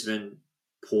Brisbane,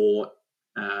 Port,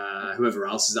 whoever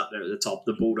else is up there at the top,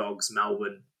 the Bulldogs,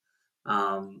 Melbourne.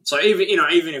 So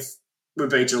even if we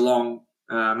beat Geelong,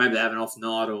 maybe they have an off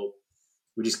night or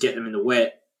we just get them in the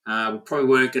wet, we probably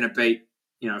weren't going to beat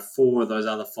 4 of those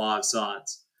other 5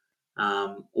 sides,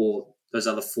 or those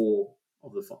other 4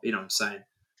 of the 5. You know what I'm saying?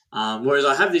 Whereas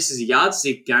I have this as a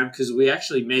yardstick game because we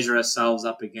actually measure ourselves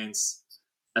up against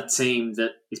a team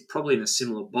that is probably in a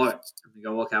similar boat. And we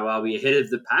go, okay, well, are we ahead of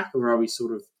the pack or are we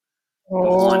sort of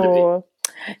behind a bit?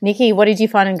 Nikki, what did you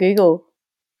find on Google?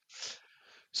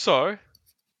 So,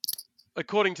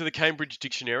 according to the Cambridge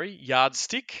Dictionary,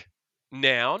 yardstick,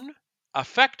 noun, a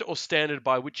fact or standard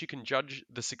by which you can judge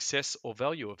the success or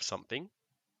value of something.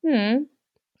 Noun,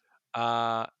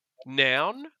 a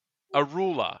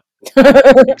ruler.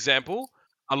 Example,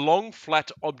 a long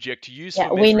flat object used for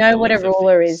measuring we know the what a length of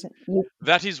ruler things. is.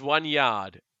 That is 1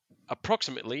 yard,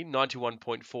 approximately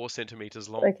 91.4 centimeters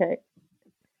long. Okay.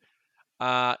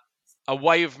 A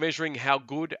way of measuring how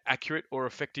good, accurate, or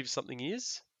effective something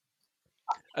is.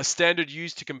 A standard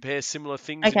used to compare similar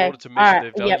things in order to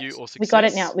measure their value or success. We got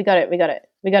it now. We got it.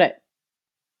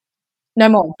 No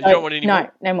more. You don't want any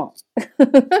more? No more.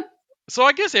 So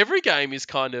I guess every game is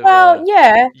kind of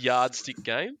a yardstick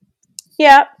game.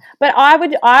 Yeah, but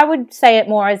I would say it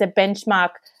more as a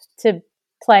benchmark to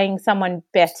playing someone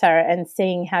better and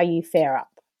seeing how you fare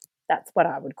up. That's what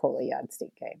I would call a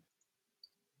yardstick game.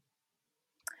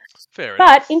 Fair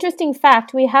enough. But interesting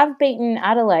fact, we have beaten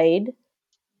Adelaide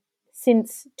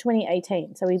since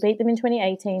 2018. So we beat them in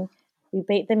 2018. We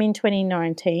beat them in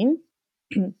 2019.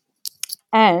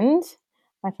 And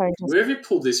my phone just... Where have you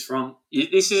pulled this from?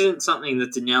 This isn't something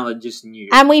that Daniela just knew.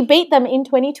 And we beat them in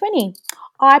 2020.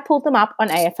 I pulled them up on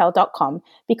AFL.com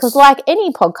because, like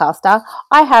any podcaster,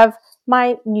 I have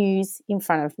my news in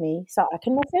front of me so I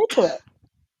can refer to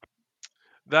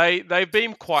it. They've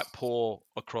been quite poor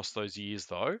across those years,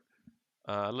 though.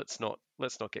 Let's not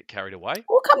get carried away.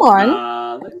 Well, come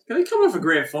on. They come off a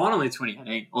grand final in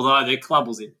 2018, although their club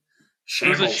was in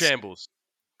shambles. It was in shambles.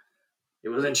 It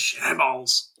was in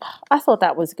shambles. I thought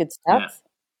that was good stuff.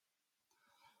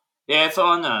 Yeah, I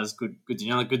thought, no, it's good. Good to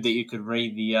know. Good that you could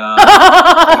read the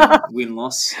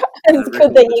win-loss. It's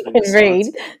good that you can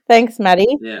read. Thanks,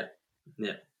 Maddie. Yeah.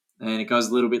 And it goes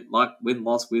a little bit like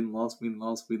win-loss, win-loss,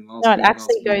 win-loss, win-loss. No, it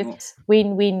actually goes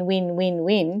win, win, win, win,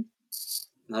 win.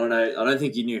 I don't know. I don't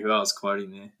think you knew who I was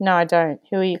quoting there. No, I don't.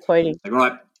 Who are you quoting? They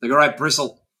got right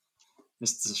bristle.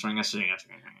 Mr. Stringer.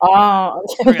 Oh,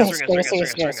 Stringer.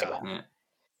 Yeah.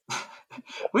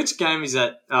 Which game is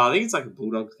that? Oh, I think it's like a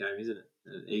Bulldogs game, isn't it?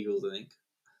 Eagles, I think.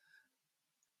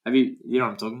 You know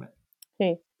what I'm talking about?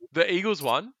 Who? The Eagles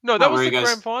won. No, Oh, that was where the he goes.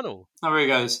 grand final. Oh, where he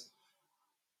goes.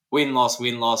 Win, loss,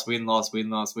 win, loss, win, loss, win,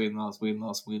 loss, win, loss, win,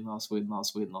 loss, win, loss, win,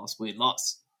 loss, win, loss, win,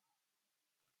 loss.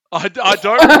 I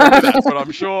don't remember that, but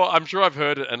I'm sure I've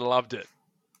heard it and loved it.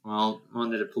 Well, I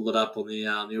need to pull it up on the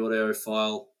audio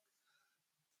file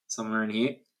somewhere in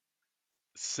here.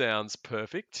 Sounds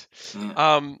perfect.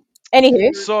 Yeah.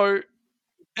 Anywho, So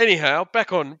anyhow,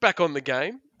 back on the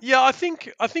game. Yeah, I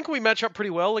think we match up pretty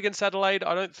well against Adelaide.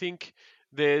 I don't think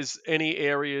there's any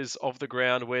areas of the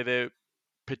ground where they're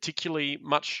particularly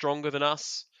much stronger than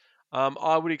us.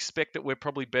 I would expect that we're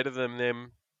probably better than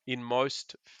them in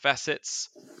most facets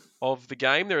of the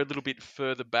game. They're a little bit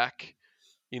further back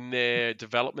in their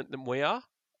development than we are.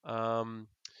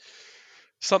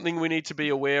 Something we need to be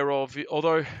aware of,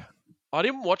 although I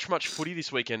didn't watch much footy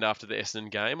this weekend after the Essendon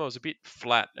game. I was a bit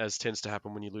flat, as tends to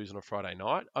happen when you lose on a Friday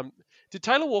night. Did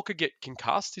Taylor Walker get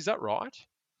concussed? Is that right?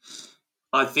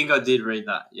 I think I did read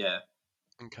that, yeah.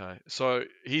 Okay, so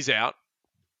he's out.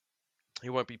 He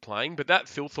won't be playing, but that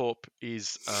Thilthorpe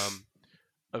is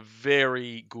a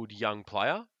very good young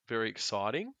player, very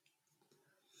exciting.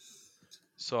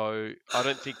 So I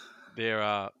don't think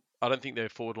their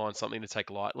forward line's something to take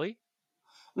lightly.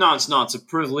 No, it's not. It's a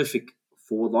prolific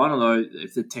forward line, although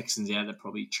if the Texans out, that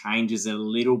probably changes it a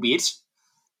little bit.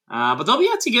 But they'll be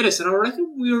out to get us, and I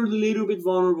reckon we're a little bit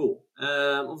vulnerable.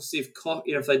 Obviously,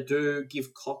 if they do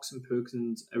give Cox and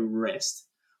Perkins a rest,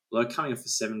 although coming off a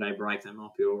 7-day break, they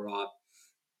might be all right.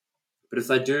 But if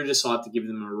they do decide to give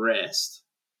them a rest,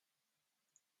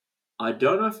 I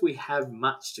don't know if we have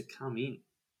much to come in.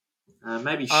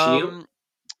 Maybe Shield.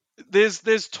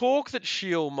 There's talk that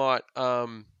Shield might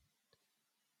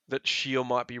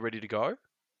be ready to go.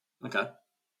 Okay.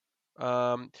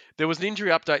 There was an injury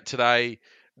update today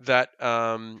that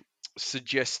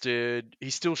suggested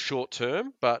he's still short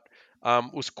term, but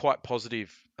was quite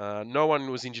positive. No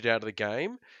one was injured out of the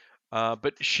game,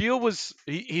 but Shield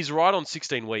he's right on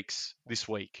 16 weeks this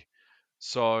week,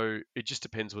 so it just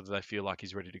depends whether they feel like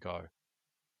he's ready to go.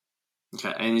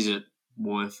 Okay, and is it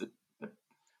worth it?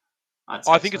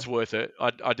 I think it's worth it.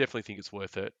 I definitely think it's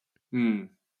worth it. Yeah.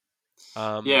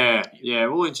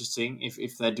 Well, interesting.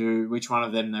 If they do, which one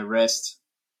of them they rest?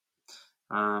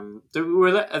 Are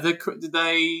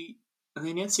they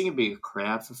announcing a big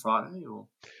crowd for Friday or?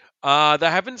 They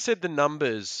haven't said the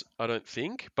numbers, I don't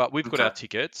think, but we've got our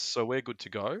tickets, so we're good to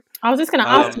go. I was just going to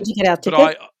ask, did you get our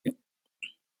ticket?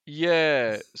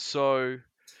 Yeah, so...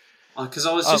 Because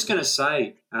I was just going to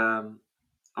say, I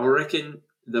reckon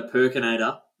the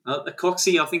Perkinator, the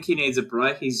Coxie, I think he needs a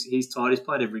break. He's tired. He's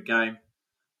played every game.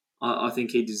 I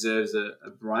think he deserves a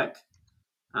break.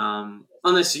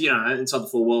 Unless, inside the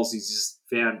four walls, he's just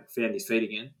found his feet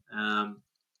again.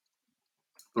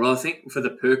 But I think for the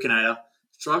Perkinator,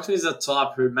 strikes me as a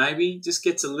type who maybe just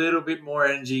gets a little bit more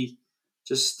energy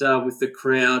just with the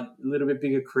crowd, a little bit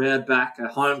bigger crowd back, a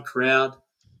home crowd.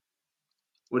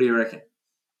 What do you reckon?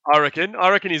 I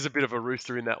reckon he's a bit of a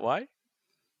rooster in that way.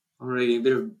 I reckon a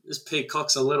bit of just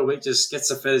peacocks a little bit, just gets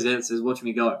the feathers out and says, "Watch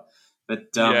me go." But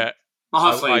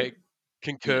hopefully, I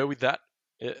concur with that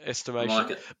estimation. I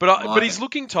like it. But he's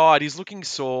looking tired. He's looking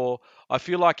sore. I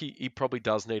feel like he probably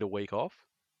does need a week off.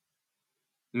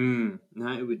 No,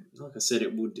 it would. Like I said,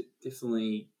 it would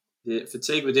definitely. The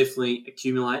fatigue would definitely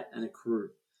accumulate and accrue.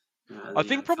 I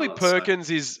think probably Perkins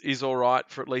is all right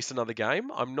for at least another game.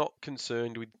 I'm not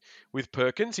concerned with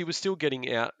Perkins. He was still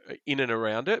getting out in and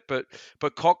around it, but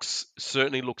Cox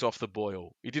certainly looked off the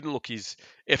boil. He didn't look his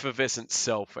effervescent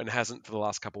self and hasn't for the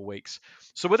last couple of weeks.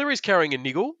 So whether he's carrying a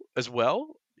niggle as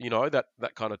well,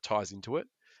 that kind of ties into it.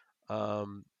 I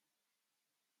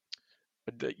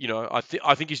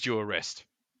think he's due a rest.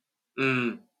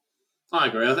 I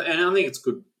agree, and I think it's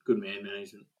good man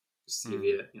management. Just to give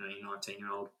you, your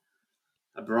 19-year-old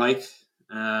a break.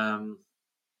 And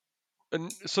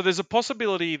so there's a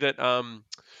possibility that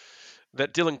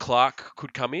that Dylan Clark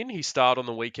could come in. He starred on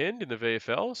the weekend in the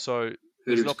VFL, so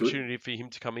there's an opportunity for him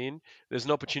to come in. There's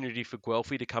an opportunity for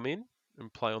Guelphy to come in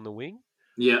and play on the wing.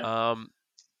 Yeah.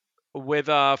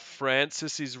 Whether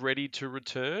Francis is ready to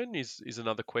return is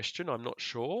another question. I'm not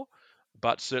sure,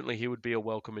 but certainly he would be a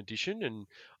welcome addition, and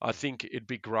I think it'd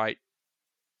be great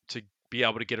to be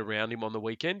able to get around him on the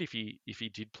weekend if he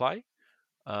did play.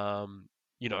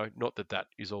 Not that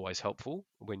is always helpful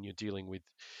when you're dealing with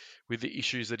the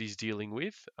issues that he's dealing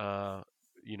with.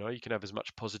 You can have as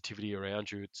much positivity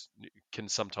around you. It can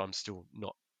sometimes still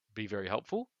not be very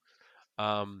helpful.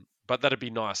 But that'd be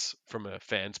nice from a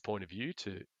fan's point of view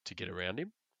to get around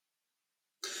him.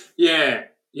 Yeah.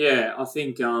 I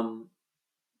think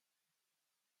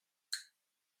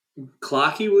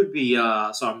Clarkey would be.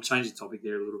 So I'm changing the topic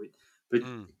there a little bit, But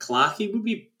Clarkey would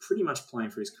be pretty much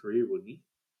playing for his career, wouldn't he?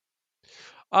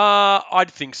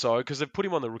 I'd think so because they've put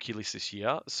him on the rookie list this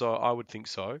year, so I would think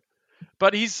so.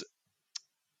 But he's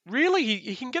really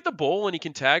he can get the ball and he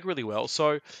can tag really well.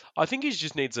 So I think he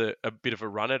just needs a bit of a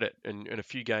run at it and a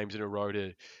few games in a row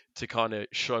to kind of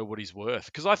show what he's worth.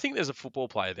 Because I think there's a football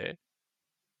player there.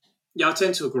 Yeah, I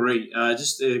tend to agree.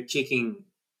 Just the kicking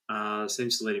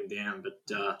seems to let him down,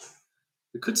 but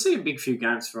we could see a big few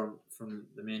games from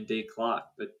the man D Clark.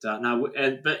 But no,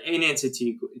 but in answer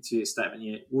to your statement,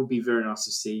 yeah, it would be very nice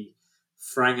to see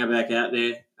Franger back out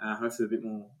there. Hopefully a bit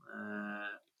more.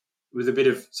 With a bit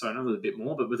of, sorry, not with a bit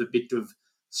more, but with a bit of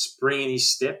spring in his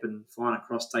step and flying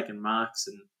across, taking marks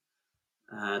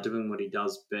and doing what he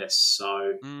does best.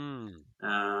 So,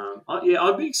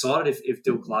 I'd be excited if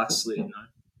Dill Clark slid in, though.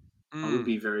 I would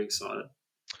be very excited.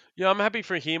 Yeah, I'm happy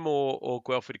for him or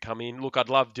Guelphy to come in. Look, I'd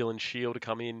love Dylan Shield to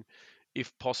come in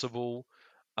if possible.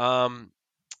 I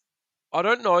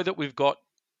don't know that we've got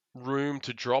room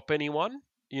to drop anyone.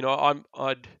 You know,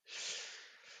 I'd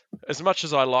as much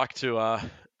as I like to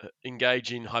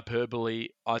engage in hyperbole,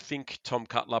 I think Tom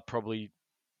Cutler probably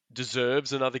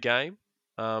deserves another game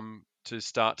to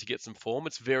start to get some form.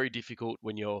 It's very difficult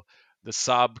when you're the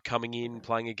sub coming in,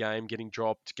 playing a game, getting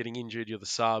dropped, getting injured. You're the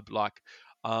sub. But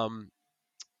I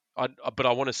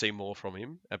want to see more from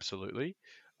him, absolutely.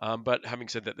 But having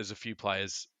said that, there's a few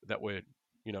players that were,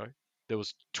 there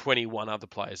was 21 other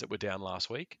players that were down last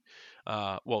week.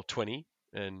 20,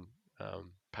 and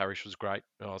Parrish was great.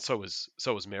 So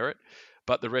was Merritt,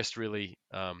 but the rest really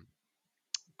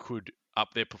could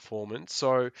up their performance.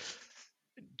 So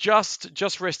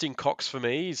just resting Cox for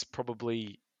me is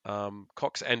probably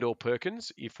Cox and or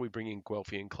Perkins. If we bring in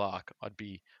Guelphy and Clark, I'd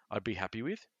be happy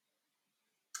with.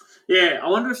 Yeah, I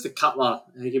wonder if the Cutler,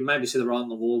 he can maybe see the writing on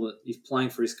the wall that he's playing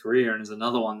for his career, and there's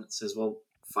another one that says, well,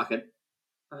 fuck it,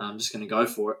 I'm just going to go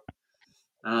for it.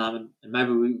 And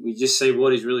maybe we just see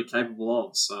what he's really capable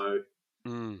of. So,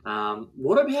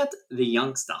 what about the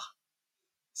youngster,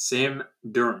 Sam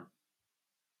Durham?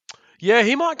 Yeah,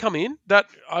 he might come in.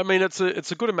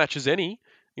 It's a good a match as any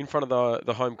in front of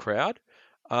the home crowd.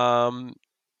 By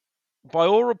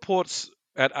all reports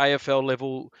at AFL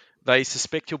level, they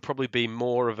suspect he'll probably be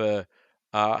more of a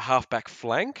halfback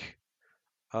flank.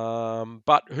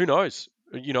 But who knows?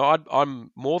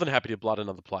 I'm more than happy to blood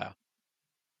another player.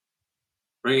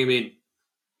 Bring him in.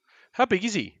 How big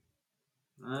is he?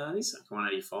 He's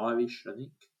like 185-ish, I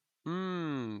think.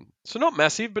 So not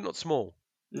massive, but not small.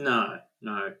 No.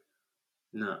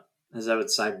 As I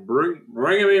would say, bring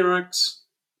him in, Rex.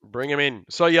 Bring him in.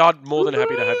 So yeah, I'm more than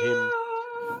happy to have him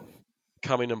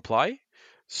come in and play.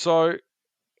 So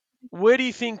where do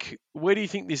you think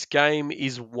this game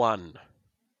is won?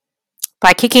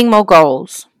 By kicking more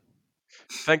goals.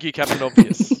 Thank you, Captain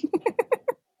Obvious.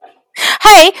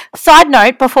 Hey, side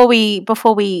note before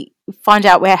we find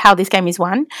out how this game is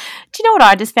won, do you know what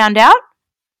I just found out?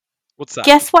 What's that?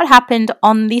 Guess what happened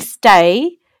on this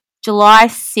day, July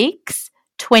 6,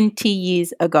 20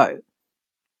 years ago?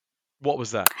 What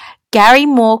was that? Gary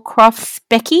Moorcroft's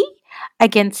Specky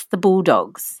against the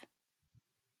Bulldogs.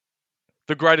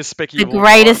 The greatest Specky of all time. The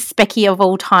greatest Specky of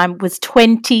all time was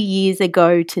 20 years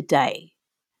ago today.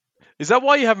 Is that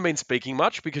why you haven't been speaking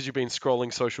much? Because you've been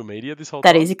scrolling social media this whole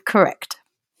time? That is correct.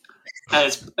 I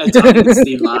think it's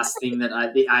the last thing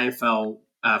that the AFL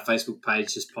Facebook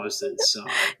page just posted. So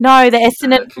no, the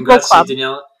Essendon Football Club.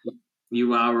 Danielle.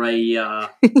 You are a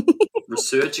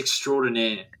research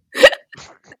extraordinaire.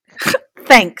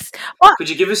 Thanks. Could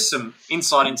you give us some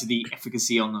insight into the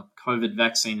efficacy on the COVID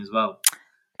vaccine as well?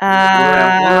 What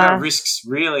are our risks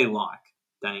really like?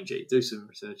 Danny G, do some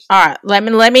research. All right, let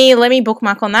me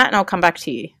bookmark on that, and I'll come back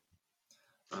to you.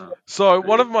 So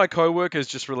one of my co-workers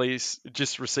just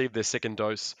received their second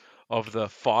dose of the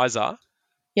Pfizer.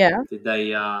 Yeah. Did they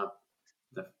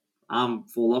the arm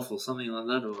fall off or something like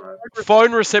that? Or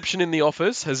phone reception in the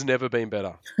office has never been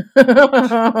better.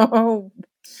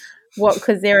 What?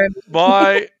 Because they're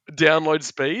my download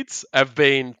speeds have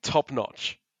been top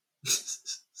notch.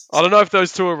 I don't know if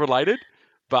those two are related,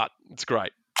 but it's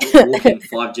great. Walking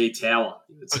 5G tower,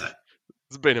 you would say.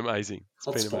 It's been amazing.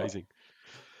 Amazing.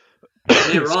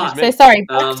 Yeah, right. So sorry,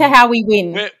 back to how we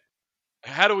win.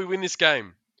 How do we win this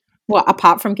game? Well,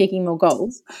 apart from kicking more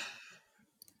goals.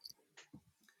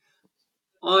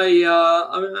 I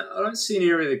don't see an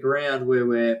area of the ground where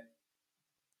we're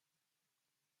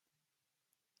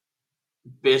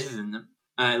better than them.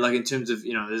 Like in terms of,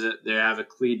 they have a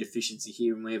clear deficiency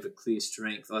here and we have a clear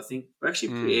strength. I think we're actually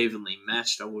pretty evenly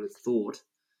matched, I would have thought.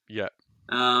 Yeah.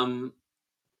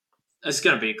 It's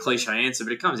going to be a cliche answer,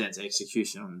 but it comes down to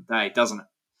execution on the day, doesn't it?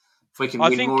 if we can I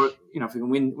win think- more, if we can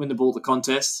win the ball to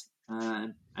contest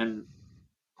and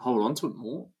hold on to it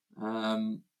more,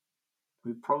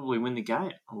 we probably win the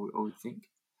game. I would think.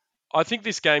 I think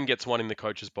this game gets won in the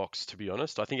coach's box, to be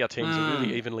honest. I think our teams are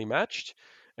really evenly matched.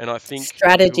 And I think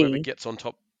Strategy. whoever gets on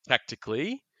top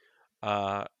tactically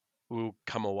will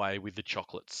come away with the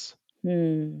chocolates.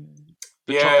 The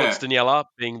chocolates, Daniela,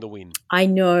 being the win. I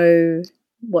know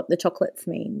what the chocolates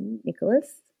mean, Nicholas.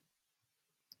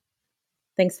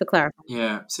 Thanks for clarifying.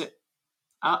 Yeah. So,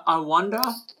 I wonder,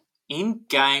 in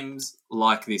games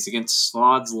like this, against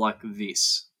sides like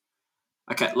this,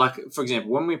 okay, like, for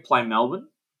example, when we play Melbourne,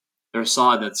 they're a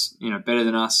side that's, better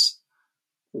than us.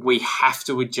 We have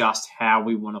to adjust how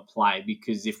we want to play,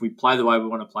 because if we play the way we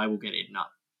want to play, we'll get eaten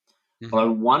up. Mm-hmm. But I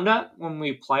wonder, when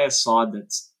we play a side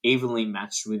that's evenly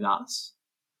matched with us,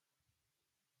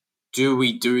 do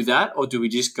we do that, or do we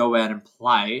just go out and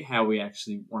play how we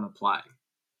actually want to play?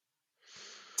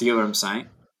 Do you get what I'm saying?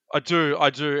 I do,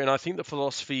 and I think the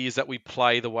philosophy is that we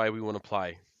play the way we want to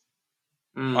play.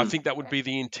 I think that would be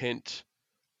the intent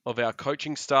of our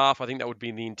coaching staff. I think that would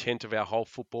be the intent of our whole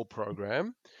football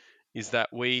program, is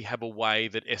that we have a way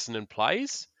that Essendon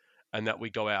plays and that we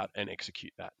go out and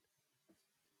execute that.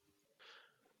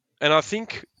 And I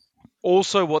think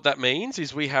also what that means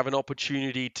is we have an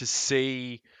opportunity to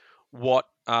see what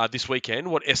this weekend,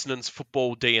 what Essendon's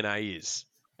football DNA is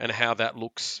and how that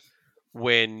looks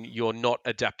when you're not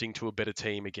adapting to a better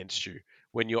team against you,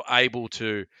 when you're able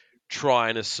to try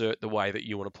and assert the way that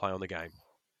you want to play on the game.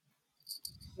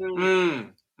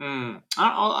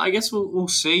 I guess we'll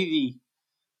see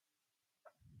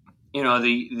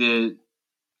the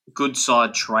good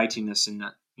side traitiness in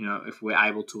that, if we're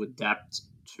able to adapt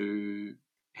to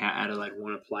how Adelaide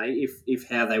want to play, if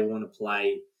how they want to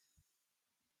play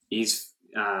is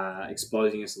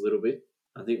exposing us a little bit.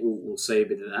 I think we'll see a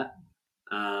bit of that,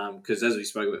 because as we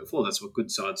spoke about before, that's what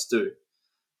good sides do.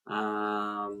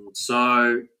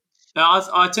 So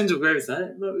I tend to agree with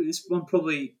that. This one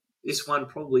probably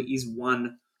is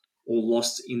won or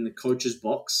lost in the coach's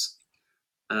box.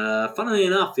 Funnily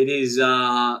enough, it is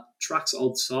Truck's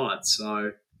old side,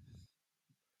 so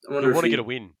I wonder We want to get a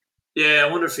win. Yeah,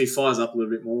 I wonder if he fires up a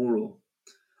little bit more, or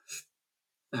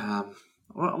I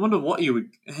wonder how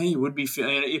you would be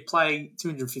feeling. You play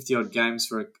 250 odd games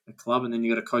for a club, and then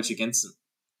you got to coach against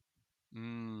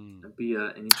them. That'd be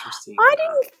an interesting. I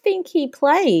didn't think he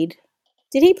played.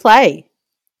 Did he play?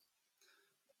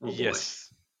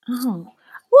 Yes. Oh.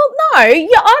 Well, no.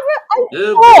 Yeah,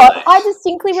 I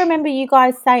distinctly remember you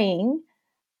guys saying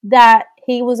that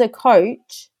he was a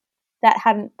coach that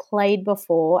hadn't played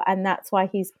before, and that's why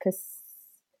his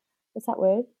what's that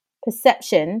word?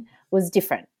 Perception was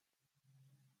different.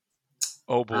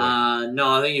 Oh boy. No,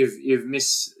 I think you've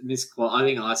missed. I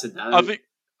think I said that.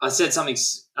 I said something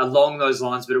along those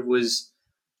lines, but it was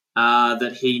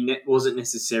that he wasn't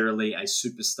necessarily a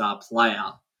superstar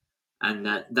player, and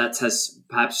that has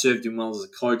perhaps served him well as a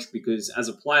coach, because as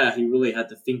a player he really had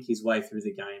to think his way through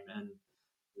the game and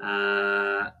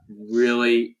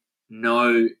really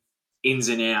know ins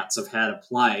and outs of how to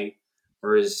play,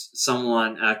 whereas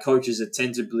coaches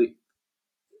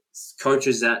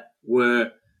that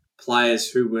were players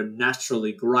who were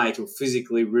naturally great or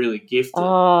physically really gifted.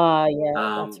 Oh,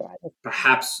 yeah, that's right.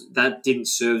 Perhaps that didn't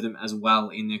serve them as well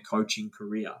in their coaching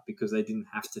career, because they didn't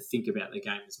have to think about the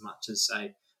game as much as,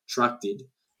 say, Truck did.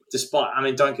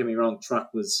 Don't get me wrong,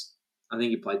 Truck was, I think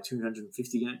he played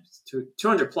 250 games,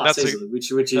 200 plus easily,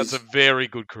 which is... That's a very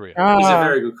good career. It's a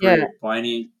very good career by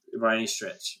any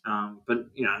stretch.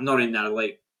 But, not in that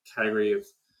elite category of,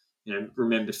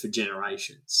 remembered for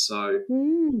generations. So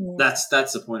that's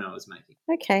the point I was making.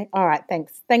 Okay, all right,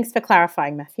 thanks. Thanks for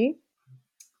clarifying, Matthew.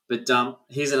 But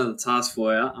here's another task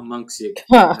for you amongst your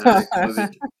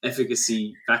COVID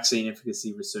vaccine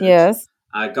efficacy research. Yes.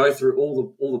 Go through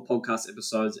all the podcast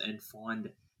episodes and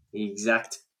find the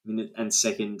exact minute and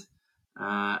second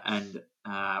and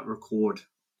record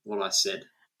what I said.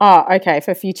 Oh, okay,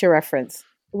 for future reference.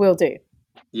 Will do.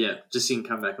 Yeah, just so you can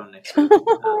come back on next week. Let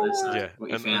us know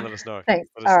what you found. Let us know. Thanks.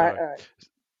 All right.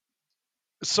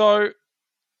 So,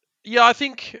 yeah, I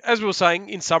think, as we were saying,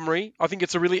 in summary, I think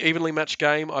it's a really evenly matched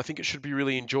game. I think it should be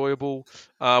really enjoyable.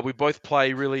 We both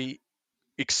play really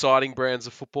exciting brands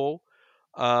of football.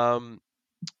 Whoever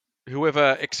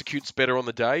executes better on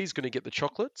the day is going to get the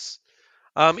chocolates.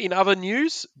 In other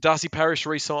news, Darcy Parish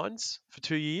re-signs for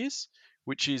 2 years,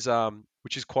 which is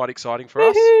quite exciting for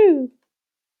us.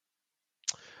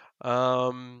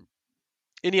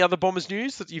 Any other Bombers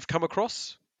news that you've come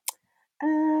across?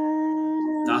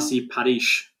 Darcy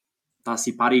Parish. No,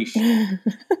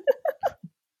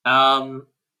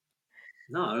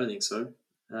 I don't think so.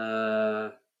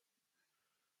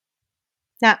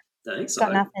 Nah, Don't think so.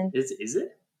 got nothing. Is it?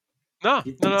 No,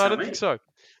 You no, didn't I tell don't me. think so.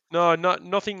 No,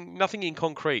 nothing in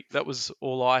concrete. That was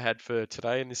all I had for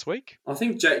today and this week. I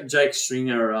think Jake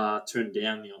Stringer turned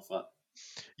down the offer.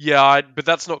 Yeah, but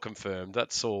that's not confirmed.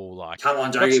 That's all like Come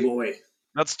on, Jakey boy.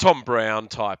 that's Tom Brown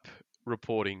type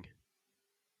reporting.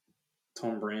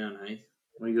 Tom Brown, hey?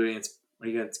 What do you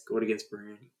got against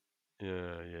Brown?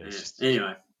 Yeah. it's just-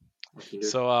 Anyway. What can you do?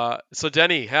 So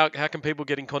Danny, how can people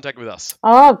get in contact with us?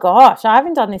 Oh gosh, I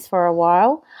haven't done this for a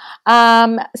while.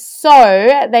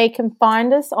 So they can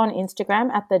find us on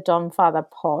Instagram at the Donfather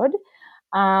Pod.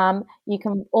 You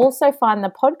can also find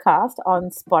the podcast on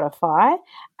Spotify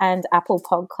and Apple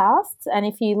Podcasts. And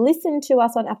if you listen to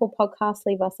us on Apple Podcasts,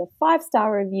 leave us a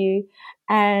 5-star review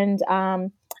and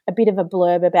a bit of a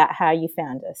blurb about how you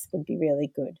found us would be really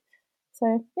good.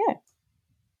 So yeah.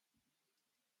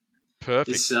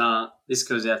 Perfect. This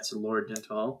goes out to Laura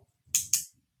Dental.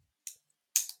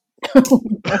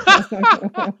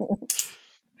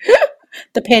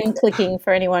 The pen clicking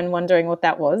for anyone wondering what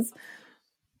that was.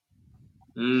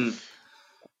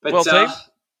 But Well, team.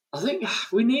 I think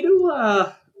we need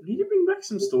to bring back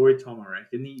some story time. I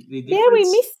reckon. Yeah, we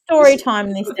missed story time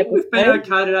this I think we've been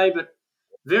episode. okay today, but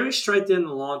very straight down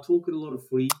the line, talking a lot of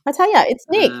footy. I tell you, it's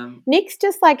Nick. Um, Nick's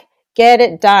just like, get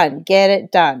it done.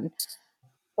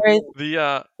 Whereas,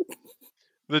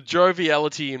 The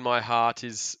joviality in my heart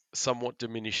is somewhat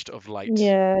diminished of late.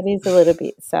 yeah, it is a little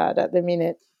bit sad at the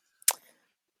minute.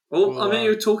 Well, I mean,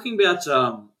 you were talking about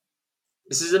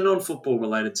this is a non-football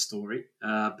related story,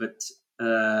 but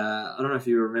I don't know if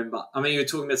you remember. I mean, you were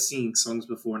talking about singing songs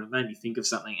before, and it made me think of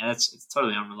something, and it's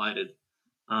totally unrelated.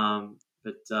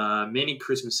 But many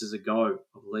Christmases ago,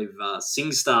 I believe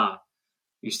SingStar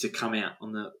used to come out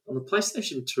on the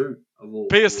PlayStation 2 of all.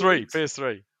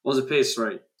 PS3. Was it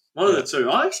PS3? One of the two.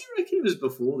 I actually reckon it was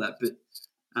before that, but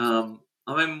I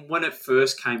mean, when it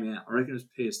first came out, I reckon it was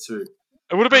PS2.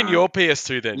 It would have been your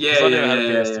PS2 then. 'cause I never had a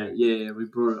PS2. Yeah. We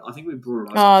brought it. I think we brought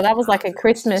it over. Oh, that was like a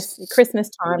Christmas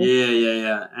time.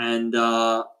 Yeah. And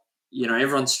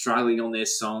everyone's struggling on their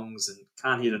songs and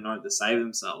can't hit a note to save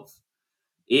themselves.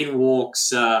 In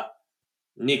walks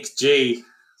Nick G.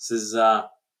 Says,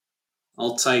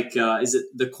 "I'll take. Is it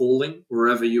The Calling?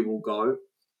 Wherever You Will Go."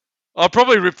 I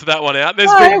probably ripped that one out. There's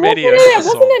No, been many. it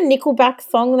wasn't a Nickelback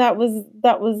song that was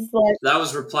like. That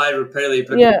was replayed repeatedly,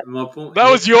 but Yeah. my point. That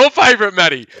was your favourite,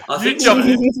 Matty. I You think jumped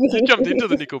into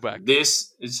the Nickelback.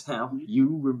 This is how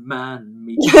you remind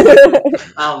me.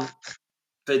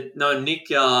 But no, Nick,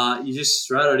 you just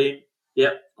straight it in.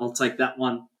 Yep, I'll take that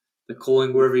one. The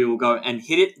Calling, Wherever You Will Go, and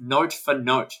hit it note for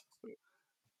note.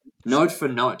 Note for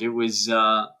note. It was.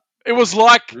 It was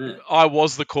like Yeah. I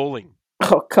was The Calling.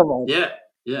 Oh, come on. Yeah.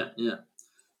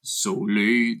 So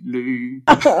lately.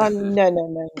 Oh,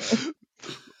 no.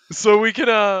 So we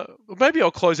can maybe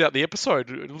I'll close out the episode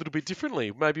a little bit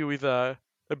differently. Maybe with a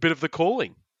bit of The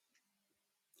Calling.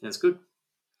 That's good.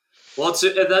 Well, it's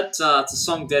a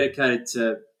song dedicated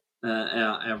to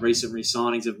our recent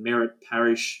re-signings of Merritt,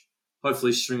 Parrish,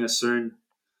 hopefully Stringer soon.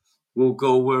 We'll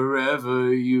go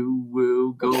wherever you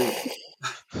will go.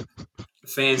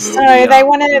 Fans. So they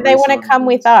want to come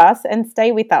with us and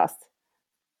stay with us.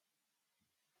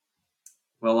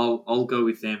 Well, I'll go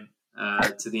with them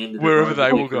to the end of Wherever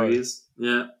they will go. careers.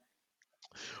 Yeah.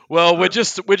 Well, we're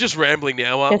just ramblling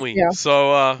now, aren't Yes, we? we are.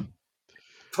 So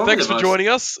Probably thanks the for most- joining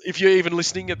us, if you're even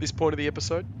listening at this point of the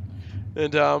episode.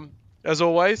 And as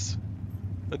always,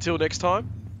 until next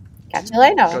time, Catch you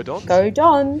later. Go Dons. Go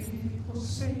Dons.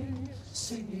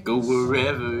 Go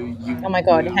wherever you Oh my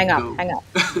God, will hang up. go.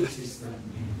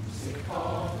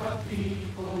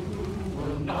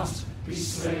 Not be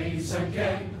slaves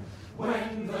again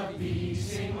when the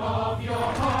beating of your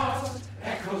heart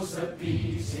echoes the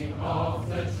beating of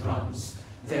the drums.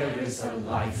 There is a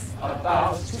life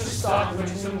about to start when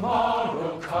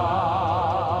tomorrow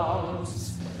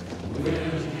comes. Will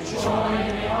you join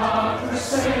in our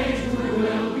crusade? We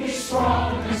will be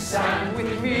strong and stand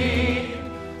with me.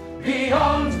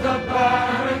 Beyond the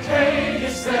barricade,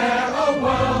 is there a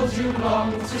world you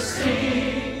long to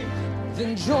see?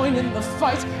 Then join in the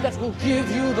fight that will give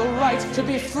you the right to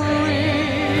be free.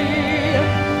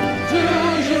 Do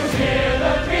you hear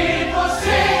the people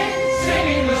sing,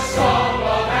 singing the song